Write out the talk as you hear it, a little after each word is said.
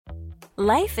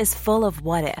Life is full of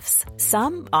what-ifs.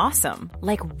 Some awesome,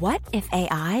 like what if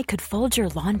AI could fold your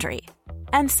laundry?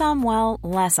 And some, well,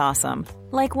 less awesome,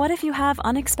 like what if you have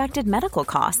unexpected medical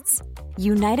costs?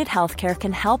 United Healthcare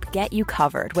can help get you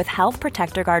covered with Health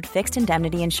Protector Guard fixed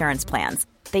indemnity insurance plans.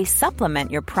 They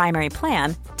supplement your primary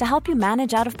plan to help you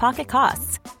manage out-of-pocket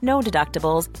costs. No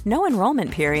deductibles, no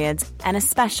enrollment periods, and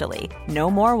especially no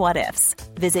more what-ifs.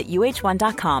 Visit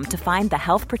uh1.com to find the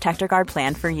Health Protector Guard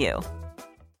plan for you.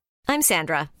 I'm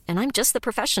Sandra, and I'm just the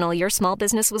professional your small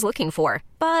business was looking for.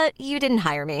 But you didn't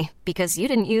hire me because you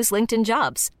didn't use LinkedIn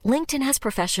Jobs. LinkedIn has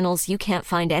professionals you can't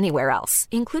find anywhere else,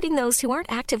 including those who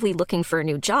aren't actively looking for a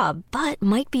new job, but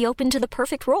might be open to the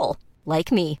perfect role,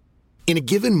 like me. In a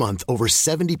given month, over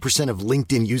 70% of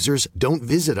LinkedIn users don't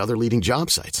visit other leading job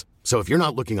sites. So if you're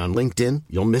not looking on LinkedIn,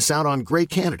 you'll miss out on great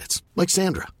candidates like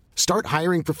Sandra. Start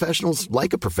hiring professionals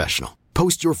like a professional.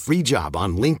 Post your free job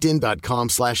on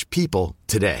linkedin.com/people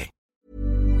today.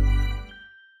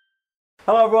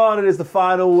 Hello everyone, it is the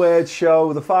final word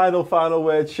show, the final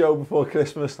word show before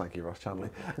Christmas. Thank you, Ross Chandley.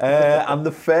 And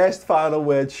the first final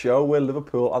word show where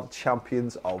Liverpool are the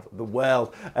champions of the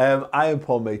world. I am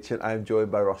Paul Machin, I am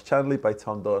joined by Ross Chandley, by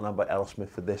Tom Dutton and by El Smith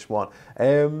for this one.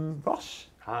 Ross?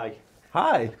 Hi.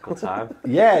 Hi. Good time.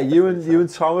 Yeah, you and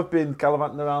Tom have been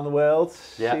gallivanting around the world,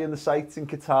 seeing the sights in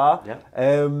Qatar. Yeah.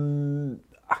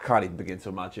 I can't even begin to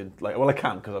imagine. Well, I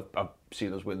can because I've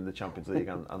seen us win the Champions League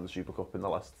and the Super Cup in the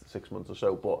last 6 months or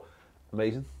so. But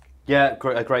amazing. Yeah,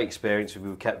 a great experience. We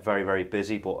were kept very, very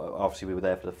busy, but obviously we were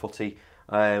there for the footy.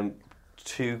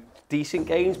 2 decent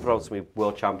games, but obviously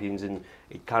world champions, and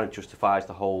it kind of justifies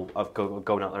the whole of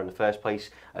going out there in the first place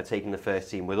and taking the first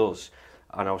team with us.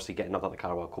 And obviously getting knocked out the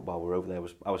Carabao Cup while we were over there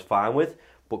I was fine with,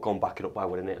 but going back it up by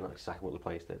winning it, and that's exactly what the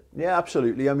players did. Yeah,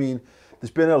 absolutely. I mean,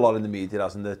 there's been a lot in the media,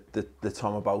 hasn't there,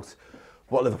 Tom, about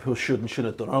what Liverpool should and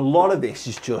shouldn't have done. And a lot of this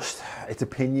is just, it's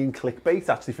opinion clickbait,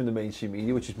 actually, from the mainstream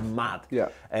media, which is mad. Yeah.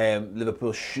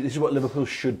 This is what Liverpool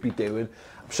should be doing.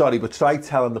 I'm sorry, but try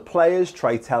telling the players,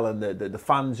 try telling the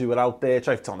fans who are out there,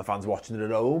 try telling the fans watching it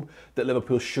at home, that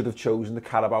Liverpool should have chosen the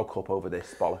Carabao Cup over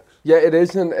this bollocks. Yeah, it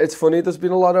is, and it's funny, there's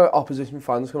been a lot of opposition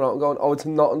fans coming out and going, oh, it's a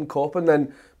Nottingham Cup, and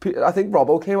then I think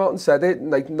Robbo came out and said it,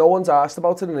 like, no one's asked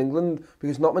about it in England,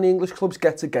 because not many English clubs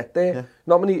get there. Yeah.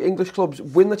 Not many English clubs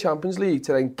win the Champions League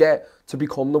to then get to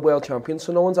become the world champions,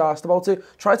 so no one's asked about it.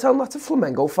 Try telling that to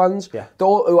Flamengo fans,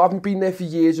 who haven't been there for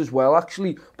years as well,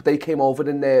 actually, but they came over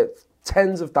in their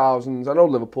tens of thousands. I know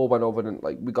Liverpool went over and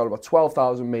we got about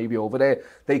 12,000 maybe over there.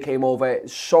 They came over,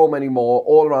 so many more,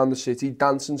 all around the city,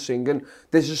 dancing, singing.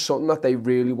 This is something that they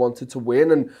really wanted to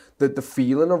win, and the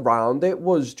feeling around it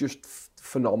was just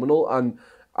phenomenal. And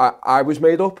I was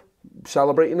made up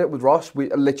celebrating it with Ross.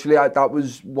 That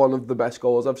was one of the best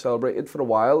goals I've celebrated for a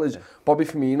while, is Bobby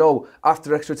Firmino,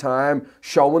 after extra time,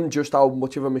 showing just how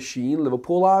much of a machine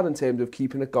Liverpool are in terms of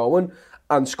keeping it going.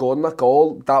 And scoring that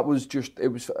goal,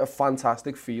 it was a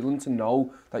fantastic feeling to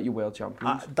know that you're world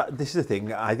champions. This is the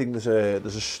thing, I think there's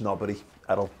a snobbery,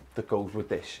 Errol, that goes with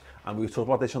this. And we were talking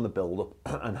about this on the build-up,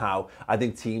 and how I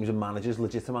think teams and managers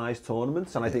legitimise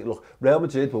tournaments. And I think, look, Real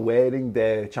Madrid were wearing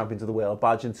their Champions of the World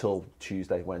badge until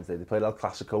Wednesday. They played El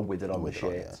Clasico with it on the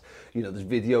shirt. Yeah. You know, there's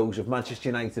videos of Manchester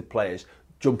United players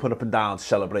jumping up and down,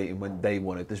 celebrating when they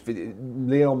won it. There's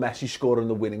Lionel Messi scoring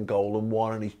the winning goal and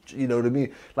won, and you know what I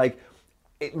mean?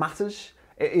 It matters.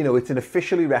 It's an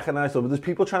officially recognised club. There's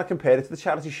people trying to compare it to the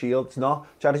Charity Shield. It's not.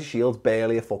 Charity Shield's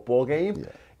barely a football game.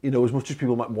 Yeah. As much as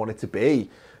people might want it to be.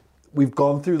 We've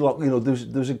gone through,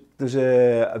 there's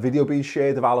a video being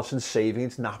shared of Alisson saving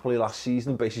against Napoli last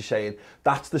season, basically saying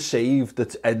that's the save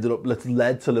that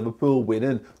led to Liverpool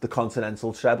winning the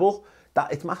continental treble.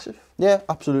 It's massive. Yeah,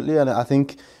 absolutely, and I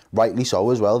think rightly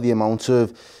so as well. The amount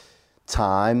of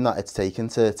time that it's taken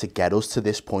to get us to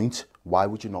this point. Why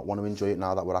would you not want to enjoy it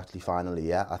now that we're actually finally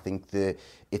here? I think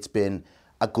it's been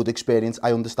a good experience.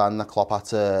 I understand that Klopp had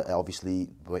to obviously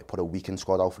put a weekend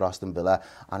squad out for Aston Villa,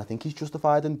 and I think he's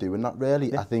justified in doing that,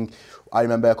 really. Yeah. I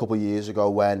remember a couple of years ago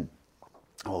when,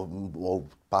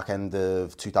 back end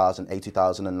of 2008,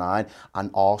 2009,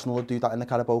 and Arsenal would do that in the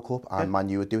Carabao Cup, and Man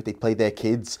U would do it. They'd play their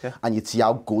kids, and you'd see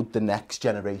how good the next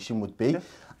generation would be. Yeah.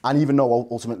 And even though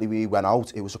ultimately we went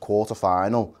out, it was a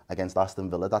quarter-final against Aston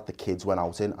Villa that the kids went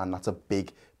out in, and that's a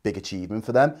big, big achievement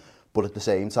for them. But at the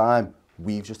same time,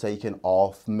 we've just taken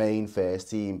our main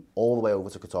first team all the way over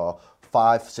to Qatar,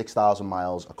 5,000-6,000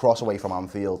 miles across away from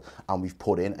Anfield, and we've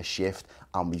put in a shift.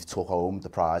 and we've took home the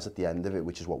prize at the end of it,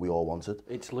 which is what we all wanted.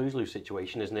 It's a lose-lose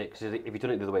situation, isn't it? Because if you've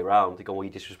done it the other way around, they go, well,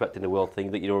 you're disrespecting the world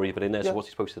thing that you'd already been in there, so what's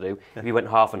he supposed to do? If you went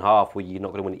half and half, well, you're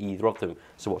not going to win either of them,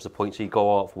 so what's the point? So you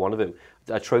go out for one of them.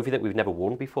 A trophy that we've never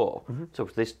won before. So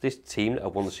this team that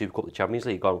have won the Super Cup, the Champions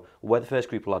League, gone, we're the first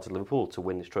group of lads at Liverpool to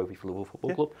win this trophy for Liverpool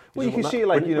Football Club. Well, you can see,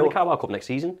 like, win the Carabao Cup next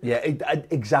season. Yeah,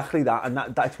 exactly that. And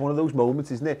that's one of those moments,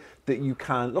 isn't it, that you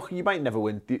can, look, you might never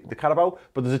win the Carabao,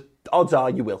 but odds are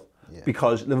you will. Yeah.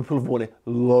 Because Liverpool have won it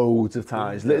loads of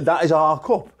times. Yeah. That is our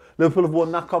cup. Liverpool have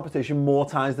won that competition more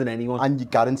times than anyone. And you're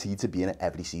guaranteed to be in it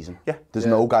every season. Yeah. There's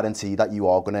no guarantee that you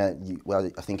are going to... Well,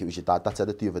 I think it was your dad that said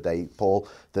it the other day, Paul,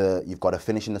 you've got to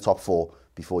finish in the top 4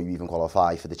 before you even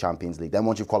qualify for the Champions League. Then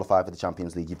once you've qualified for the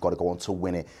Champions League, you've got to go on to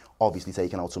win it, obviously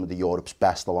taking out some of the Europe's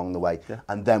best along the way. Yeah.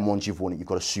 And then once you've won it, you've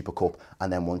got a Super Cup.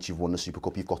 And then once you've won the Super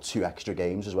Cup, you've got 2 extra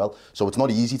games as well. So it's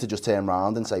not easy to just turn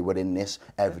around and say we're in this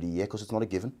every year, because it's not a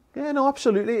given. Yeah, no,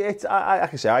 absolutely. It's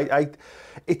like I say,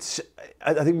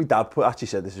 I think my dad actually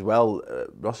said this as well,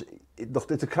 Ross.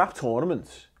 Look, it's a crap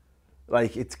tournament.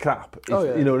 Like, it's crap.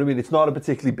 You know what I mean? It's not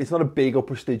a big or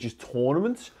prestigious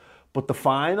tournament, but the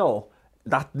final...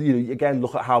 That, you know, again,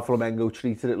 look at how Flamengo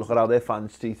treated it, look at how their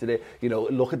fans treated it, you know,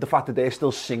 look at the fact that they're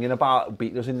still singing about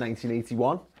beating us in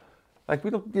 1981. Like, we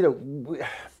don't, you know...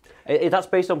 That's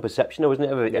based on perception, though, isn't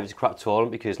it? If it's a crap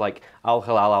tournament, because, like, Al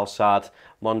Hilal, Al Sadd,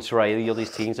 Monterrey, all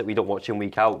these teams that we don't watch in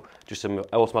week out, just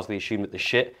automatically assume that they're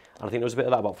shit. And I think there was a bit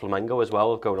of that about Flamengo as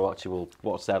well, going, oh, actually, well,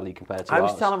 what's their league compared to ours? I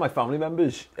was telling my family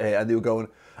members, and they were going,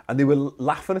 and they were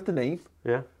laughing at the name.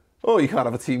 Yeah. Oh, you can't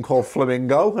have a team called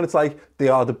Flamengo. And it's like, they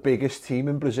are the biggest team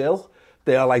in Brazil.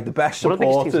 They are like the best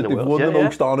supported. They've won the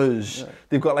most honours. Yeah.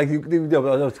 They've got like,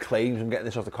 they've claims, I'm getting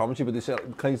this off the commentary, but they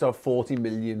claims to have 40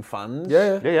 million fans.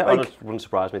 Yeah. Like, it wouldn't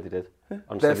surprise me if they did. Yeah.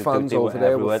 Their fans over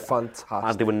there were fantastic.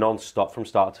 And they were non-stop from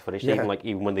start to finish. Yeah.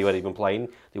 Even when they weren't even playing,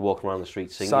 they walked around the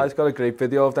streets singing. Si's got a great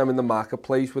video of them in the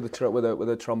marketplace with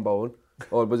a trombone.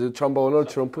 Or was it a trombone or a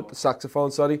trumpet? The saxophone,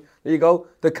 sorry. There you go.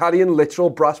 They're carrying literal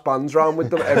brass bands around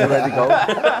with them everywhere they go. You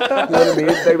know what I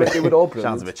mean? They were all brilliant.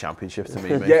 Sounds a bit championship to me,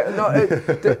 mate. Yeah, no,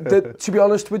 to be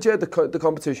honest with you, the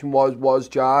competition was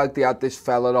jag. They had this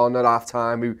fella on at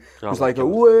half-time who was like,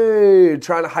 way,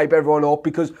 trying to hype everyone up,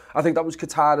 because I think that was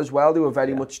Qatar as well. They were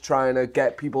very much trying to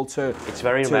get people to... It's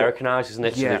very Americanised, isn't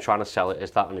it? So they're trying to sell it as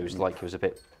that, and it was just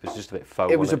a bit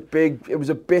faux. It was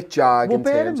a bit jag. Well,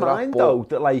 bear in mind though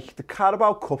that, like, the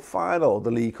Carabao Cup final, the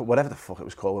League Cup, whatever the fuck it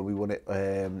was called when we won it,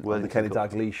 the Kenny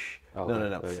Dalglish.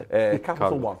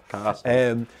 Capital One.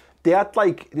 They had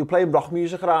they were playing rock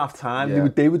music at half time. Yeah.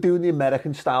 They were doing the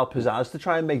American style pizzazz to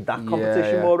try and make that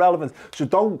competition more relevant. So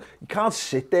you can't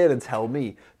sit there and tell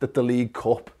me that the League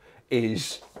Cup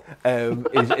is a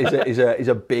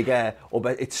bigger, or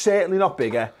it's certainly not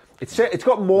bigger. It's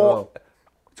got more. No.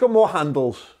 It's got more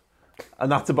handles, and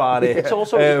that's about it. It's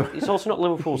also not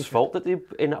Liverpool's fault that they're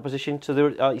in that position. So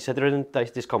you said they're in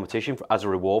this competition as a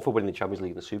reward for winning the Champions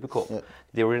League and the Super Cup. Yeah.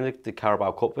 They were in the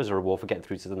Carabao Cup as a reward for getting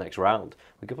through to the next round.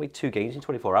 We could play 2 games in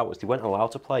 24 hours. They weren't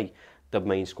allowed to play the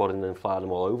main squad and then fly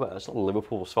them all over. That's not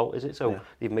Liverpool's fault, is it? So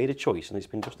they've made a choice and it's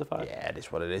been justified. Yeah, it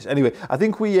is what it is. Anyway, I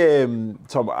think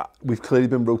Tom, we've clearly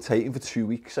been rotating for 2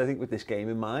 weeks, I think, with this game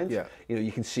in mind. Yeah. You know,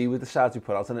 you can see with the sides we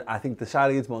put out, and I think the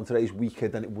side against Monterrey is weaker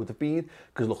than it would have been,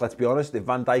 because look, let's be honest, if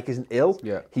Van Dijk isn't ill,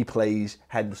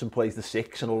 Henderson plays the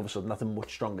 6, and all of a sudden that's a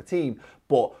much stronger team.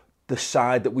 But the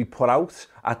side that we put out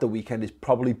at the weekend is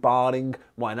probably barring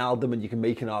Wijnaldum, and you can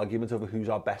make an argument over who's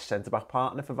our best centre-back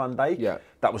partner for Van Dijk. Yeah.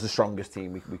 That was the strongest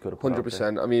team we could have put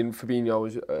 100%. I mean, Fabinho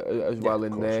was as well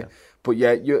in there. Yeah.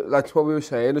 But that's what we were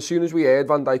saying. As soon as we heard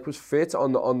Van Dijk was fit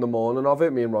on the morning of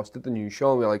it, me and Ross did the news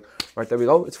show, and we were like, right, there we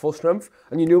go, it's full strength.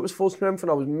 And you knew it was full strength,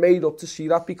 and I was made up to see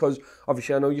that, because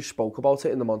obviously I know you spoke about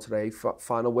it in the Monterrey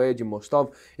final word, you must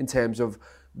have, in terms of,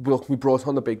 look, we brought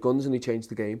on the big guns and they changed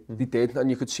the game. They did, and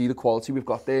you could see the quality we've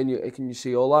got there, and you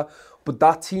see all that. But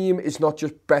that team is not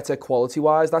just better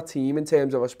quality-wise. That team, in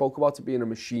terms of, I spoke about it being a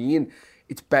machine,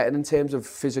 it's better in terms of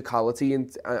physicality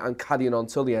and carrying on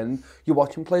till the end. You're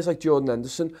watching players like Jordan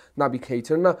Henderson, Naby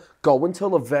Keita and that go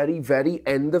until the very, very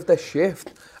end of their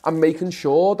shift and making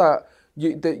sure that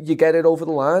you get it over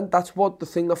the line. That's what the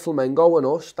thing that Flamengo and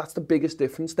us, that's the biggest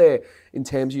difference there in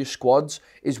terms of your squads,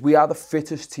 is we are the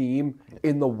fittest team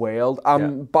in the world.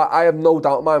 But I have no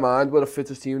doubt in my mind we're the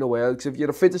fittest team in the world, because if you're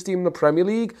the fittest team in the Premier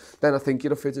League, then I think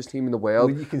you're the fittest team in the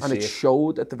world. Well, and it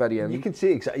showed at the very end. You can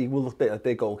see exactly. We'll look at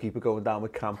their goalkeeper going down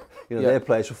with camp. You know, their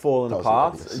players were falling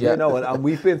apart. You know, and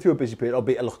we've been through a busy period.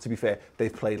 Look, to be fair,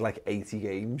 they've played like 80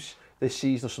 games. this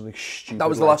season or something stupid. That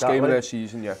was the last game of their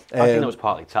season, yeah. I think that was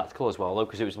partly tactical as well, though,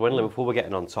 because it was when Liverpool were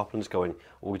getting on top and just going,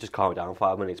 well, we just calm it down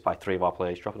 5 minutes by 3 of our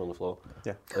players dropping on the floor.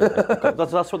 Yeah.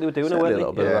 That's what they were doing,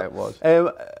 weren't they? Yeah, it was.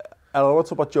 I want to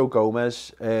talk about Joe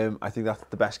Gomez. I think that's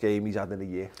the best game he's had in a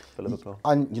year for Liverpool.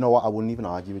 And you know what, I wouldn't even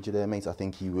argue with you there, mate. I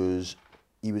think he was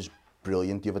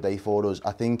brilliant the other day for us.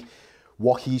 I think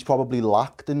what he's probably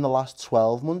lacked in the last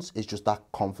 12 months is just that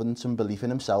confidence and belief in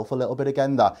himself a little bit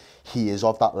again, that he is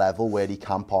of that level where he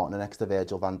can partner next to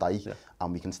Virgil van Dijk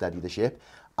and we can steady the ship.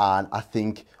 And I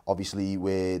think, obviously,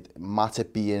 with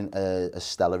Matip being as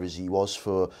stellar as he was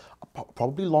for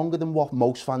probably longer than what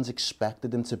most fans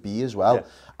expected him to be as well. Yeah.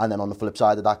 And then on the flip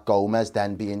side of that, Gomez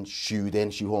then being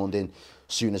shoehorned in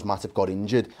as soon as Matip got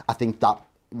injured. I think that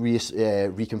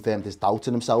reconfirmed his doubt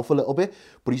in himself a little bit,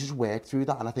 but he's just worked through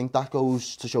that. And I think that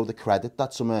goes to show the credit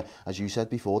that as you said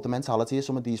before, the mentality of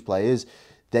some of these players.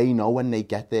 They know when they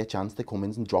get their chance to come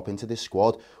in and drop into this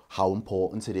squad, how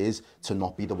important it is to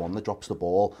not be the one that drops the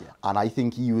ball. Yeah. And I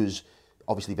think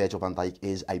obviously Virgil van Dijk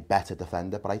is a better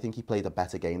defender, but I think he played a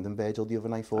better game than Virgil the other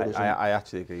night for us. I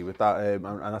actually agree with that, and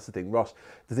that's the thing, Ross.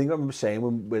 The thing I remember saying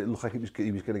when it looked like he was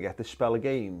going to get this spell of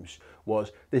games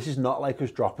was, this is not like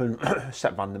us dropping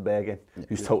Sepp van den Berg in,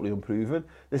 who's totally unproven.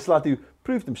 This lad who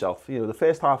proved himself. You know, the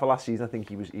first half of last season, I think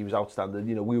he was outstanding.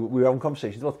 You know, we were having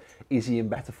conversations about, is he in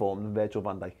better form than Virgil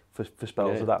van Dijk for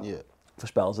spells of that? Yeah. For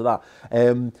spells of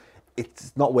that.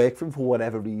 It's not worked for him for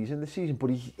whatever reason this season, but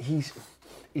he's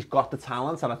got the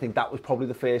talent, and I think that was probably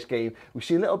the first game. We've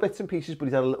seen little bits and pieces, but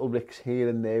he's had a little ricks here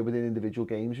and there within individual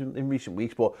games in recent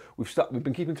weeks. But we've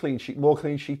been keeping more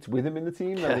clean sheets with him in the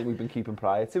team than I think we've been keeping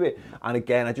prior to it. And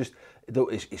again,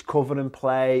 his covering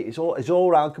play, his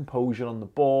all round composure on the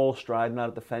ball, striding out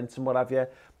of defence and what have you.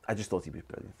 I just thought he was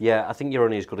brilliant. Yeah, I think you're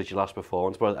only as good as your last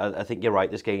performance, but I think you're right.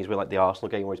 There's games where, like the Arsenal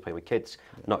game where he's playing with kids,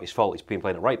 not his fault. He's been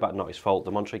playing at right back, not his fault.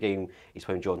 The Monterrey game, he's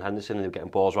playing with Jordan Henderson and they're getting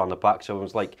balls around the back. So it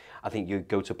was like, I think you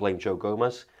go to blame Joe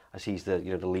Gomez as he's the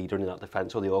leader in that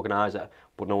defence or the organiser,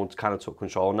 but no one's kind of took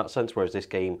control in that sense. Whereas this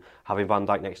game, having Van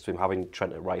Dijk next to him, having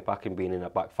Trent at right back and being in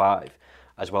that back five,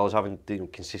 as well as having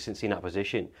consistency in that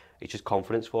position, it's just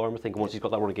confidence for him. I think once he's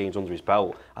got that run of games under his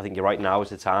belt, I think you're right, now is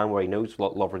the time where he knows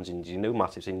Lovren's injured, he knows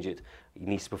Matip's injured. He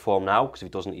needs to perform now, because if he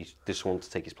doesn't, he's just one to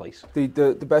take his place.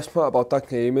 The best part about that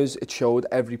game is it showed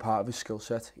every part of his skill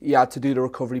set. He had to do the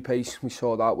recovery pace. We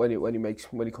saw that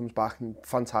when he comes back, and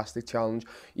fantastic challenge.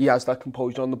 He has that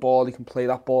composure on the ball. He can play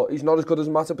that ball. He's not as good as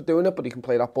Matip at doing it, but he can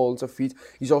play that ball into feet.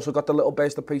 He's also got the little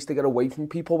burst of pace to get away from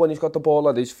people when he's got the ball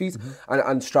at his feet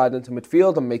and stride into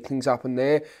midfield and make things happen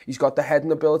there. He's got the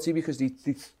heading ability, because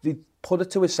they put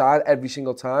it to his side every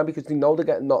single time, because they know they're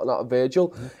getting nothing out of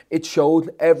Virgil. It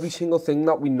showed every single thing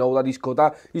that we know that he's good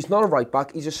at. He's not a right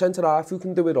back, he's a centre half who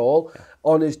can do it all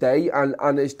on his day,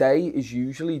 and his day is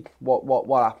usually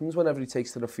what happens whenever he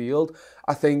takes to the field.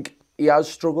 I think he has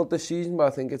struggled this season, but I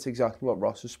think it's exactly what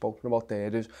Ross has spoken about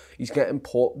there, is he's getting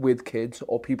put with kids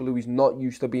or people who he's not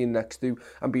used to being next to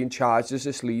and being charged as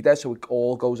this leader, so it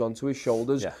all goes onto his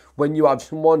shoulders. When you have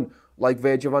someone like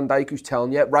Virgil van Dijk who's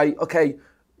telling you, right, okay,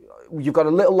 you've got a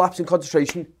little lapse in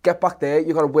concentration, get back there,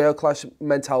 you've got a world-class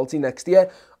mentality next to you,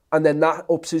 and then that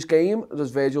ups his game,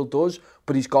 as Virgil does,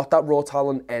 but he's got that raw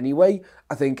talent anyway.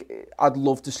 I think I'd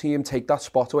love to see him take that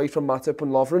spot away from Matip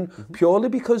and Lovren, purely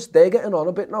because they're getting on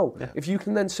a bit now. If you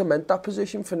can then cement that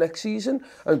position for next season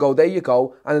and go, there you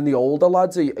go, and then the older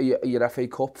lads are your FA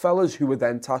Cup fellas who were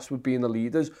then tasked with being the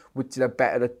leaders, which they're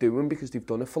better at doing because they've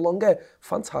done it for longer.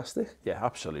 Fantastic. Yeah,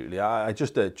 absolutely. I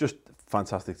just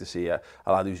fantastic to see a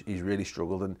lad who's really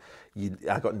struggled, and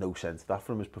I got no sense of that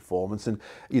from his performance. And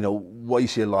you know what you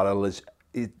see a lot of is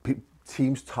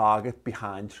teams target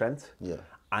behind Trent,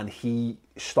 and he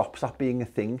stops that being a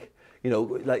thing. You know,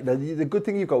 like the good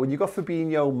thing you've got when you've got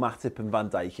Fabinho, Matip, and Van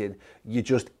Dijk in,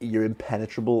 you're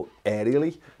impenetrable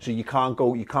aerially, so you can't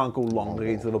go long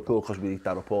against Liverpool because we eat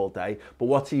that up all day. But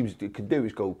what teams can do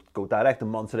is go direct,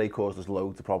 and Monterrey caused us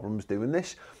loads of problems doing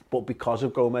this. But because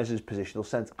of Gomez's positional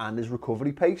sense and his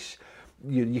recovery pace,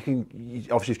 you can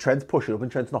obviously if Trent's pushing up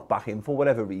and Trent's not back in for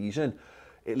whatever reason,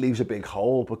 it leaves a big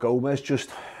hole. But Gomez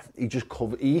he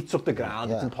eats up the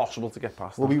ground. It's impossible to get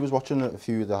past. Well, we was watching a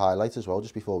few of the highlights as well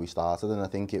just before we started, and I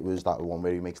think it was that one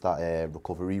where he makes that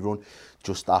recovery run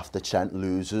just after Trent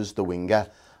loses the winger.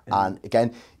 And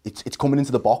again, it's coming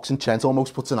into the box, and Trent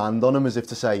almost puts an hand on him as if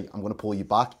to say, I'm going to pull you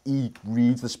back. He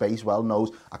reads the space well,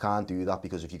 knows I can't do that,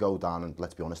 because if you go down, and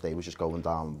let's be honest, they was just going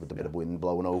down with a bit of wind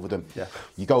blowing over them.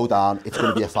 You go down, it's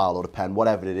going to be a foul or a pen,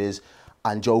 whatever it is.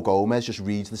 And Joe Gomez just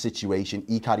reads the situation,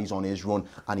 he carries on his run,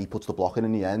 and he puts the block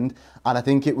in the end. And I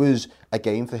think it was a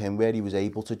game for him where he was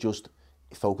able to just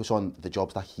focus on the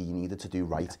jobs that he needed to do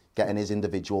right, getting his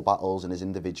individual battles and his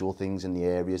individual things in the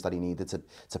areas that he needed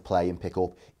to play and pick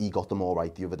up. He got them all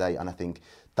right the other day, and I think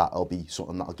that'll be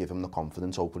something that'll give him the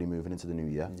confidence, hopefully, moving into the new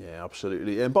year. Yeah,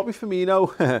 absolutely. And Bobby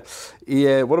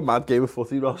Firmino, what a mad game of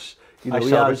footy, Ross. I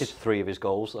celebrated 3 of his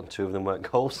goals, and 2 of them weren't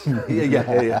goals.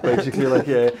 yeah.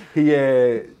 Basically,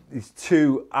 he's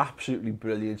 2 absolutely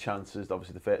brilliant chances.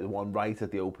 Obviously, the one right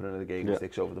at the opening of the game, he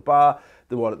sticks over the bar.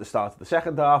 The one at the start of the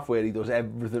second half, where he does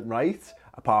everything right,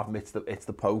 apart from it's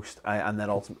the post, and then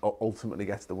ultimately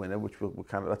gets the winner. Which we'll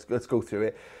kind of let's go through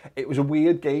it. It was a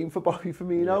weird game for Bobby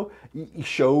Firmino. Yeah. He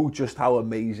showed just how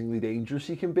amazingly dangerous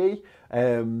he can be,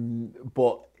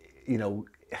 but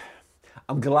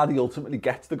I'm glad he ultimately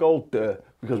gets the goal,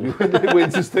 because he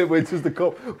wins us the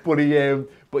cup. But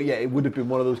yeah, it would have been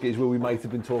one of those games where we might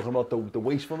have been talking about the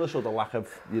wastefulness or the lack of,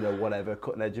 whatever,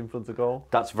 cutting edge in front of goal.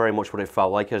 That's very much what it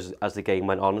felt like as the game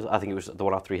went on. I think it was the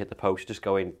one after he hit the post, just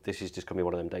going, this is just going to be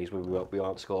one of them days where we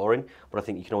aren't scoring. But I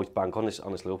think you can always bank on this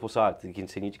Liverpool side. They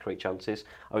continue to create chances.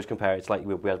 I always compare it to like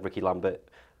we had Ricky Lambert,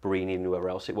 Barini and whoever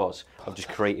else it was, of just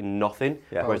creating nothing.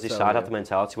 Yeah. Whereas this side had the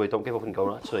mentality where don't give up and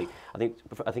go. Actually, I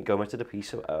think Gomez did a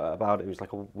piece about it. It was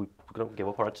like, we don't give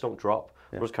up, or just don't drop.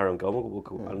 Yeah. We'll just carry on going. We'll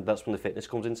go. And that's when the fitness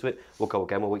comes into it. We'll go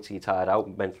again. We'll wait till you're tired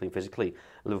out mentally and physically.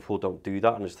 Liverpool don't do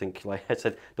that. And I just think, like I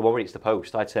said, the one where it's the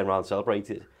post, I turned around and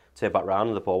celebrated. Turned back round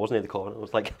and the ball wasn't near the corner. I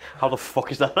was like, how the fuck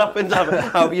has that happened?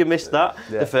 How have you missed that?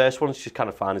 Yeah. The first one's just kind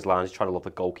of find his lines, trying to love the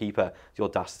goalkeeper, the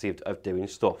audacity of doing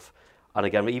stuff. And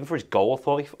again, even for his goal,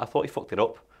 I thought he fucked it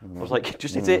up. I was like,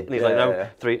 just hit it. And he's like, no,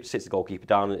 3 sits the goalkeeper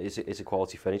down. It's a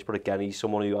quality finish. But again, he's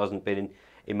someone who hasn't been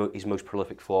in his most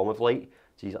prolific form of late.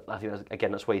 So I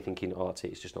think, that's why you're thinking, that's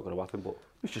it, it's just not going to happen. But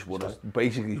it's just won us.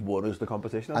 Basically, he's won us the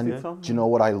competition. And do you know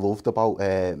what I loved about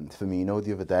Firmino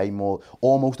the other day?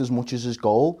 Almost as much as his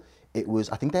goal, it was,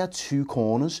 I think they had 2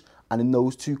 corners. And in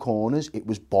those 2 corners, it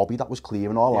was Bobby that was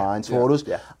clearing our lines for us.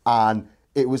 Yeah. And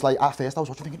it was like, at first I was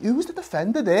watching thinking, who was the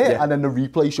defender there? Yeah. And then the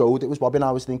replay showed it was Bobby, and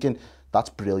I was thinking, that's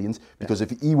brilliant. Because if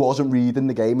he wasn't reading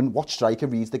the game, and what striker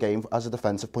reads the game as a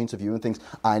defensive point of view and thinks,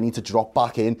 I need to drop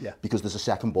back in because there's a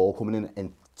second ball coming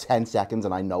in 10 seconds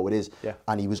and I know it is. Yeah.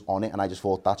 And he was on it, and I just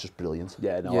thought, that's just brilliant.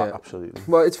 Absolutely.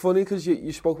 Well, it's funny because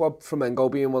you spoke about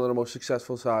Flamengo being one of the most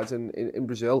successful sides in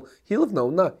Brazil. He'll have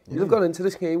known that. He'll have gone into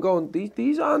this game going,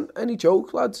 these aren't any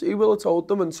joke, lads. He will have told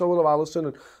them, and so will have Alisson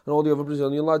and all the other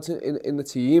Brazilian lads in the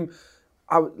team.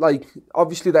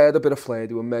 Obviously they had a bit of flair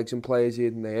doing Megs and players here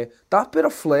and there. That bit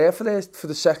of flair for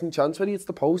the second chance when he hits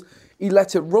the post, he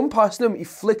lets it run past him, he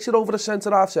flicks it over the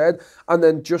centre half's head, and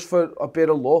then just for a bit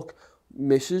of luck,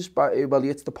 misses, but he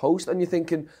hits the post, and you're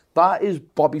thinking, that is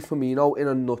Bobby Firmino in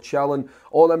a nutshell. And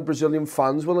all them Brazilian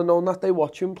fans will have known that. They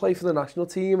watch him play for the national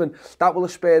team, and that will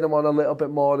have spurred him on a little bit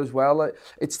more as well.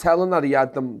 It's telling that he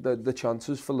had the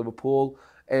chances for Liverpool.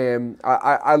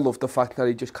 I love the fact that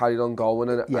he just carried on going.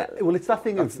 And well, it's that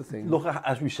thing look,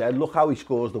 as we said, look how he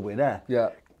scores the winner. Yeah.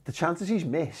 The chances he's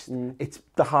missed, it's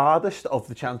the hardest of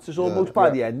the chances almost by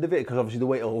the end of it, because obviously the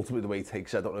way he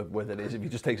takes it, I don't know whether it is, if he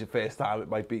just takes it first time, it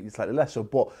might be slightly less so,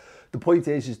 but the point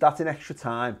is that's an extra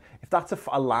time. If that's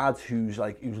a lad who's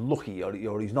lucky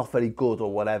or he's not very good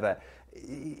or whatever,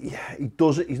 he's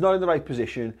not in the right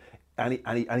position, and he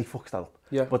fucks that up.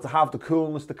 Yeah. But to have the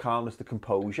coolness, the calmness, the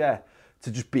composure, to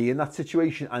just be in that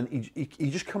situation, and he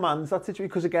just commands that situation,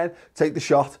 because again, take the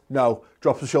shot, no,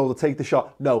 drops the shoulder, take the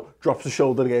shot, no, drops the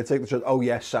shoulder again, take the shot, oh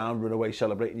yes, sound, run away,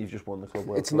 celebrating, you've just won the club.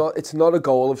 It's not a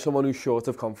goal of someone who's short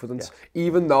of confidence,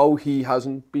 even though he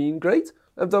hasn't been great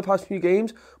over the past few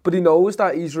games, but he knows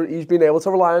that he's been able to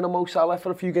rely on Mo Salah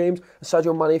for a few games,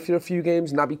 Sadio Mane for a few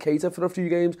games, Naby Keita for a few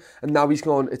games, and now he's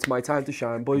gone, it's my time to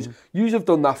shine, boys. Yous have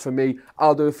done that for me,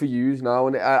 I'll do it for yous now.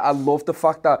 And I love the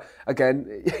fact that,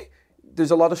 again,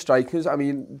 there's a lot of strikers. I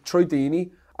mean, Troy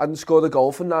Deeney hadn't scored a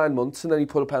goal for 9 months, and then he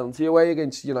put a penalty away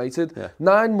against United. Yeah.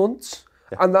 9 months.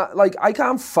 Yeah. And that, I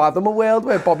can't fathom a world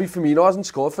where Bobby Firmino hasn't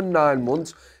scored for 9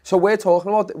 months. So we're talking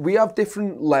about, we have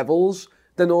different levels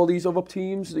than all these other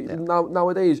teams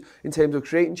nowadays in terms of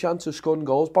creating chances, scoring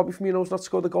goals. Bobby Firmino's not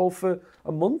scored a goal for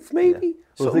a month, maybe. Yeah.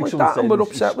 Well, I think like that, and we're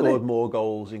upset with it. He's scored more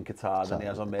goals in Qatar than he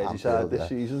has on Merseyside this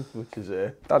season, which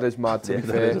is... that is mad, to be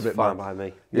fair. It's fine by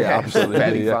me. Yeah, absolutely.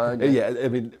 Very fine. Yeah, I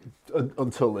mean,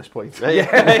 until this point.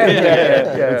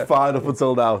 It's fine up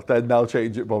until now. Then now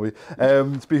change it, Bobby.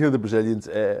 Speaking of the Brazilians,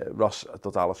 Ross, I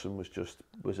thought Alisson was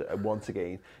once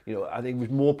again, I think it was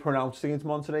more pronounced against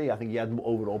Monterrey. I think he had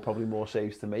overall probably more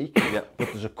saves to make. But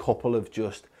there's a couple of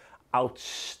just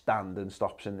outstanding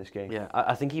stops in this game. Yeah,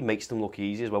 I think he makes them look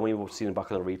easy as well. When you see him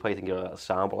back on the replay, I think you're at a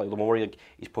sound, but the more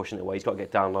he's pushing it away, he's got to get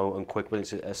down low and quick when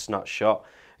it's a snatch shot.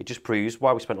 it just proves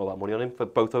why we spent all that money on him for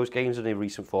both those games in a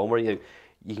recent form where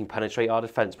you can penetrate our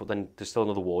defence, but then there's still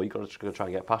another wall you've got to try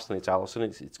and get past, and it's Alisson.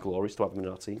 It's glorious to have him in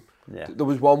our team. Yeah. There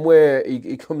was one where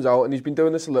he comes out, and he's been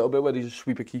doing this a little bit, where he's a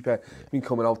sweeper keeper, been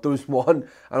coming out. There was one, and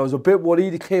I was a bit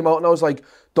worried. He came out, and I was like,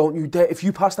 don't you dare, if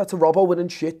you pass that to Robbo, winning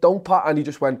shit, don't pass. And he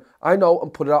just went, I know,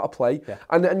 and put it out of play. Yeah.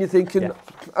 And you're thinking,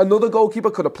 another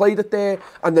goalkeeper could have played it there,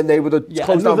 and then they would have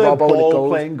closed down Robbo, and it goes.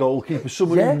 Playing goalkeeper,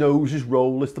 someone who knows his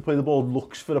role is to play the ball,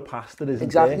 looks for a pass that isn't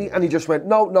exactly there. And he just went,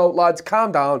 no, lads,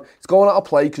 calm down, it's going out of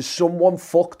play because someone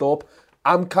fucked up.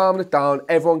 I'm calming it down,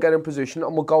 everyone get in position,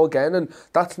 and we'll go again. And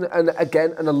that's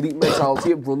again an elite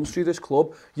mentality. It runs through this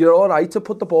club. You're all right to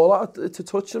put the ball out to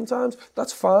touch sometimes.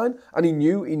 That's fine. And he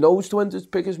knows to when to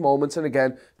pick his moments. And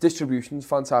again, distribution's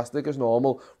fantastic as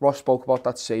normal. Ross spoke about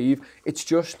that save. It's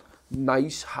just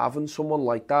nice having someone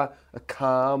like that, a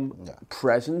calm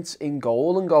presence in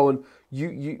goal, and going,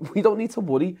 we don't need to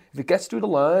worry. If it gets through the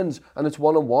lines and it's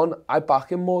 1-on-1, I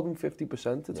back him more than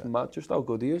 50%. It's mad just how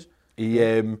good he is.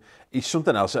 He's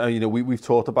something else. We've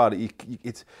talked about it.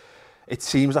 It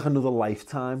seems like another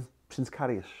lifetime since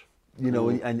Karius. In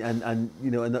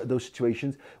those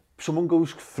situations, someone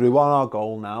goes through on our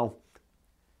goal now,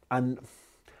 and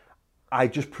I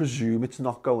just presume it's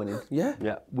not going in.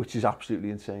 Yeah. Which is absolutely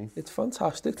insane. It's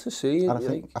fantastic to see.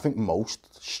 And I think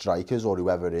most strikers or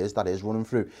whoever it is that is running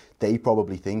through, they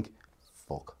probably think,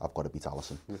 fuck, I've got to beat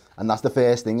Alisson. And that's the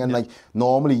first thing. And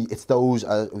normally it's those,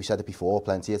 we said it before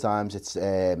plenty of times,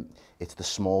 it's the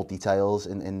small details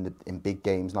in big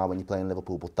games now when you're playing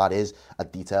Liverpool, but that is a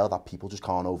detail that people just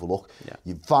can't overlook.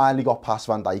 You finally got past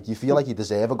Van Dijk, you feel like you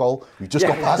deserve a goal. We've just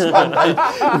got past Van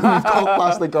Dijk, we've got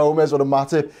past the Gomez or the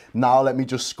Matip, now let me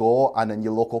just score. And then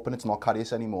you look up and it's not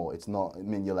Karius anymore, it's not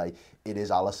Mignolet, it is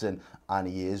Alisson, and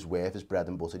he is worth his bread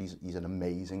and butter. He's an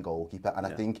amazing goalkeeper, and I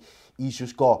think he's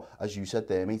just got, as you said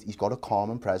there, mate, he's got a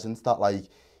calming presence that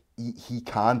he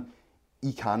can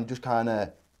just kind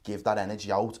of give that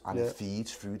energy out, and it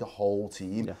feeds through the whole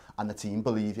team, and the team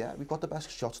believe, we've got the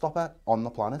best shot stopper on the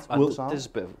planet. There's a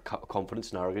bit of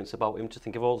confidence and arrogance about him to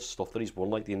think of all the stuff that he's won,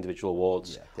 like the individual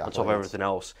awards, on top of everything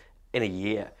else, in a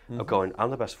year of going, I'm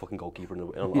the best fucking goalkeeper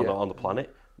on the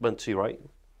planet. Went too right.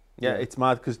 Yeah, it's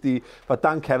mad because but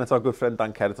Dan Kennett, our good friend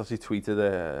Dan Kennett, he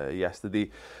tweeted yesterday,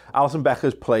 Alisson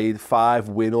Becker's played 5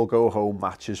 win or go home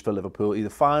matches for Liverpool, either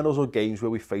finals or games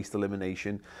where we faced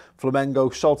elimination.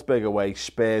 Flamengo, Salzburg away,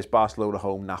 Spurs, Barcelona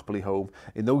home, Napoli home.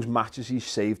 In those matches, he's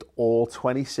saved all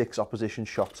 26 opposition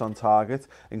shots on target,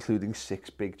 including 6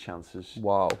 big chances.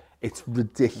 Wow. It's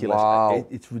ridiculous. Wow.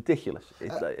 It's ridiculous.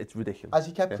 It's ridiculous. Has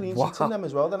he kept clean sheets in them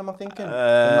as well, then am I thinking?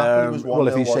 Well,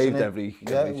 if he saved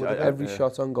every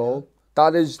shot on goal.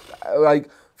 That is,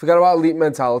 forget about elite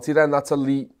mentality then, that's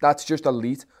elite. That's just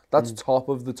elite. That's top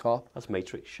of the top. That's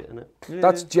Matrix shit, isn't it? Yeah,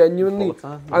 that's genuinely.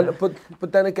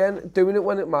 But then again, doing it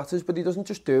when it matters, but he doesn't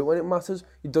just do it when it matters.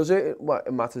 He does it,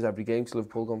 it matters every game because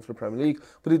Liverpool going for the Premier League,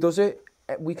 but he does it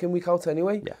week in, week out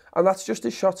anyway. And that's just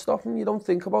his shot stopping. You don't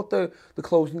think about the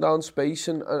closing down space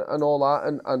and all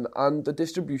that, and the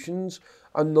distributions,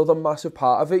 another massive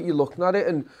part of it. You're looking at it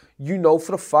and you know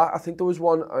for a fact, I think there was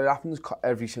one, it happens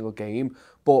every single game,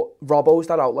 but Robbo's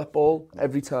that outlet ball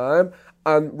every time,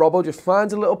 and Robbo just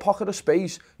finds a little pocket of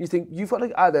space. You think you've got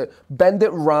to either bend it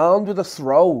round with a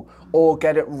throw or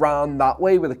get it round that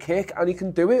way with a kick, and he can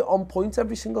do it on point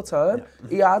every single time.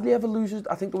 He hardly ever loses.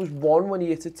 I think there was one when he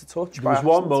hit it to touch. There was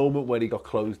one moment when he got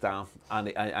closed down and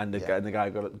the guy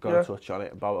got a touch on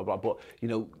it, blah, blah, blah. But,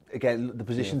 again, the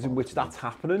positions in which that's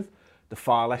happening, they're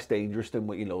far less dangerous than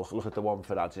what, look at the one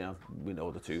for Adrian. We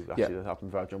know the two actually that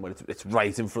happened for Adrian when it's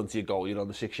right in front of your goal, you're on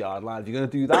the 6-yard line. If you're going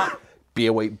to do that, be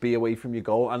away from your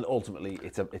goal, and ultimately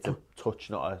it's a touch,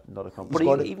 not a complete.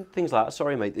 But even things like that,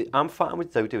 sorry mate, I'm fine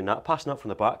with doing that, passing out from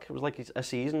the back. It was like a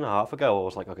season and a half ago, I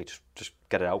was like, okay, just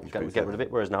get it out, get rid of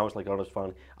it. Whereas now it's like, it's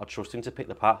fine, I'll trust him to pick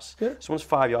the pass. Someone's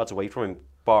 5 yards away from him,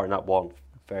 barring that one,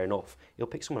 fair enough, he'll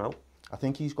pick someone out. I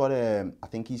think he's got I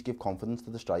think he's give confidence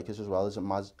to the strikers as well. As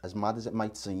mad as it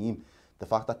might seem, the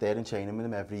fact that they're in training with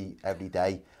him every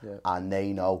day, and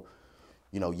they know,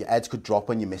 your heads could drop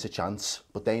when you miss a chance,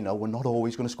 but they know we're not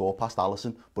always going to score past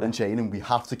Alisson. But in training, we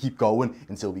have to keep going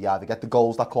until we either get the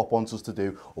goals that Klopp wants us to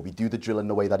do, or we do the drill in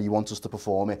the way that he wants us to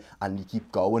perform it, and you keep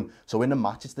going. So in a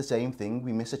match, it's the same thing.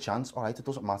 We miss a chance, all right, it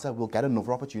doesn't matter. We'll get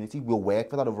another opportunity. We'll work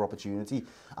for that other opportunity.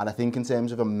 And I think in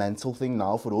terms of a mental thing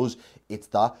now for us, it's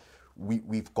that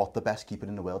we've got the best keeper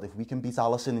in the world. If we can beat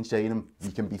Alisson and Shane,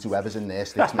 we can beat whoever's in there.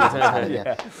 Sticks me.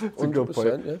 Yeah, it's a good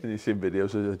point. Yeah. And you've seen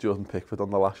videos of Jordan Pickford on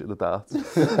the lash of the darts.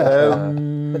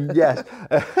 Yes.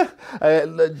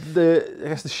 I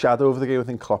guess the shadow of the game, I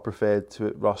think Klopp referred to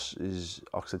it, Ross, is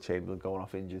Oxlade-Chamberlain going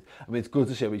off injured. I mean, it's good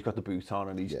to see he's got the boot on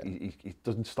and he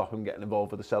doesn't stop him getting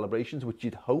involved with the celebrations, which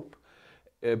you'd hope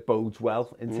bodes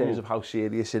well in terms of how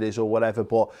serious it is or whatever,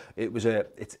 but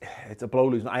it's a blow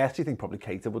losing. I actually think probably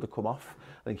Keita would have come off.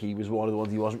 I think he was one of the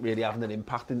ones, he wasn't really having an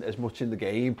impact as much in the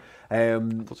game. I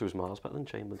thought he was miles better than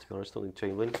Chamberlain, to be honest. I don't think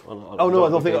Chamberlain...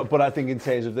 But I think in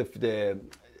terms of there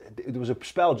was a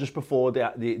spell just before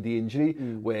the injury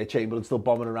where Chamberlain's still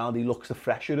bombing around. He looks the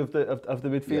fresher of the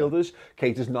midfielders.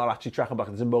 Keita's not actually tracking back.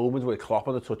 There's a moment where Klopp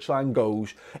on the touchline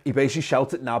goes, he basically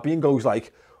shouts at Naby and goes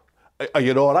like, "Are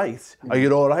you all right? Are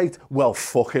you all right? Well,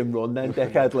 fuck him, run then,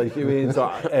 dickhead." Like, you mean? So,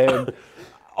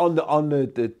 on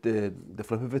the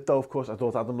flip of it, though, of course, I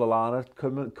thought Adam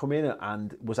Lallana come in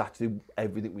and was actually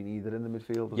everything we needed in the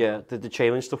midfield. Yeah, the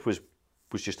Chamberlain stuff was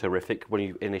just horrific when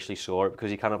you initially saw it,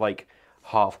 because he kind of like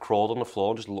half crawled on the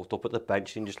floor and just looked up at the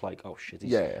bench and just like, oh shit,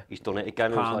 he's done it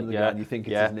again. And it was like, you think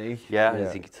it's his knee. Yeah, and you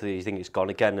think it's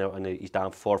gone again, and he's down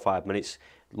for 4 or 5 minutes.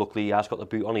 Luckily, he has got the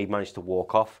boot on. He managed to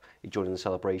walk off. He joined in the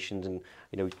celebrations, and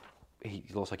he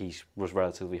looks like he was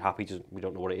relatively happy. We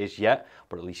don't know what it is yet,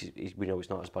 but at least we know it's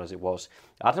not as bad as it was.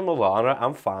 Adam Lallana,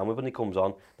 I'm fine with when he comes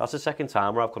on. That's the second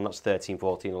time where I've gone, that's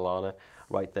 13-14 Lallana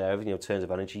right there, terms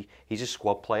of energy. He's a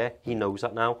squad player. He knows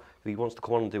that now. If he wants to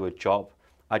come on and do a job,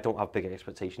 I don't have big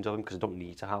expectations of him, because I don't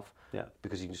need to have. Yeah.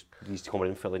 Because he just needs to come in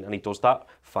and fill in, and he does that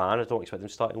fine. I don't expect him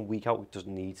starting week out. He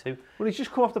doesn't need to. Well, he's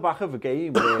just come off the back of a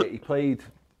game where he played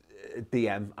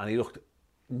DM and he looked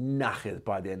knackered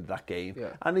by the end of that game.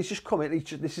 Yeah. And he's just come in.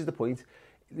 This is the point.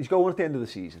 He's going at the end of the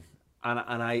season,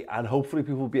 and hopefully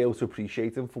people will be able to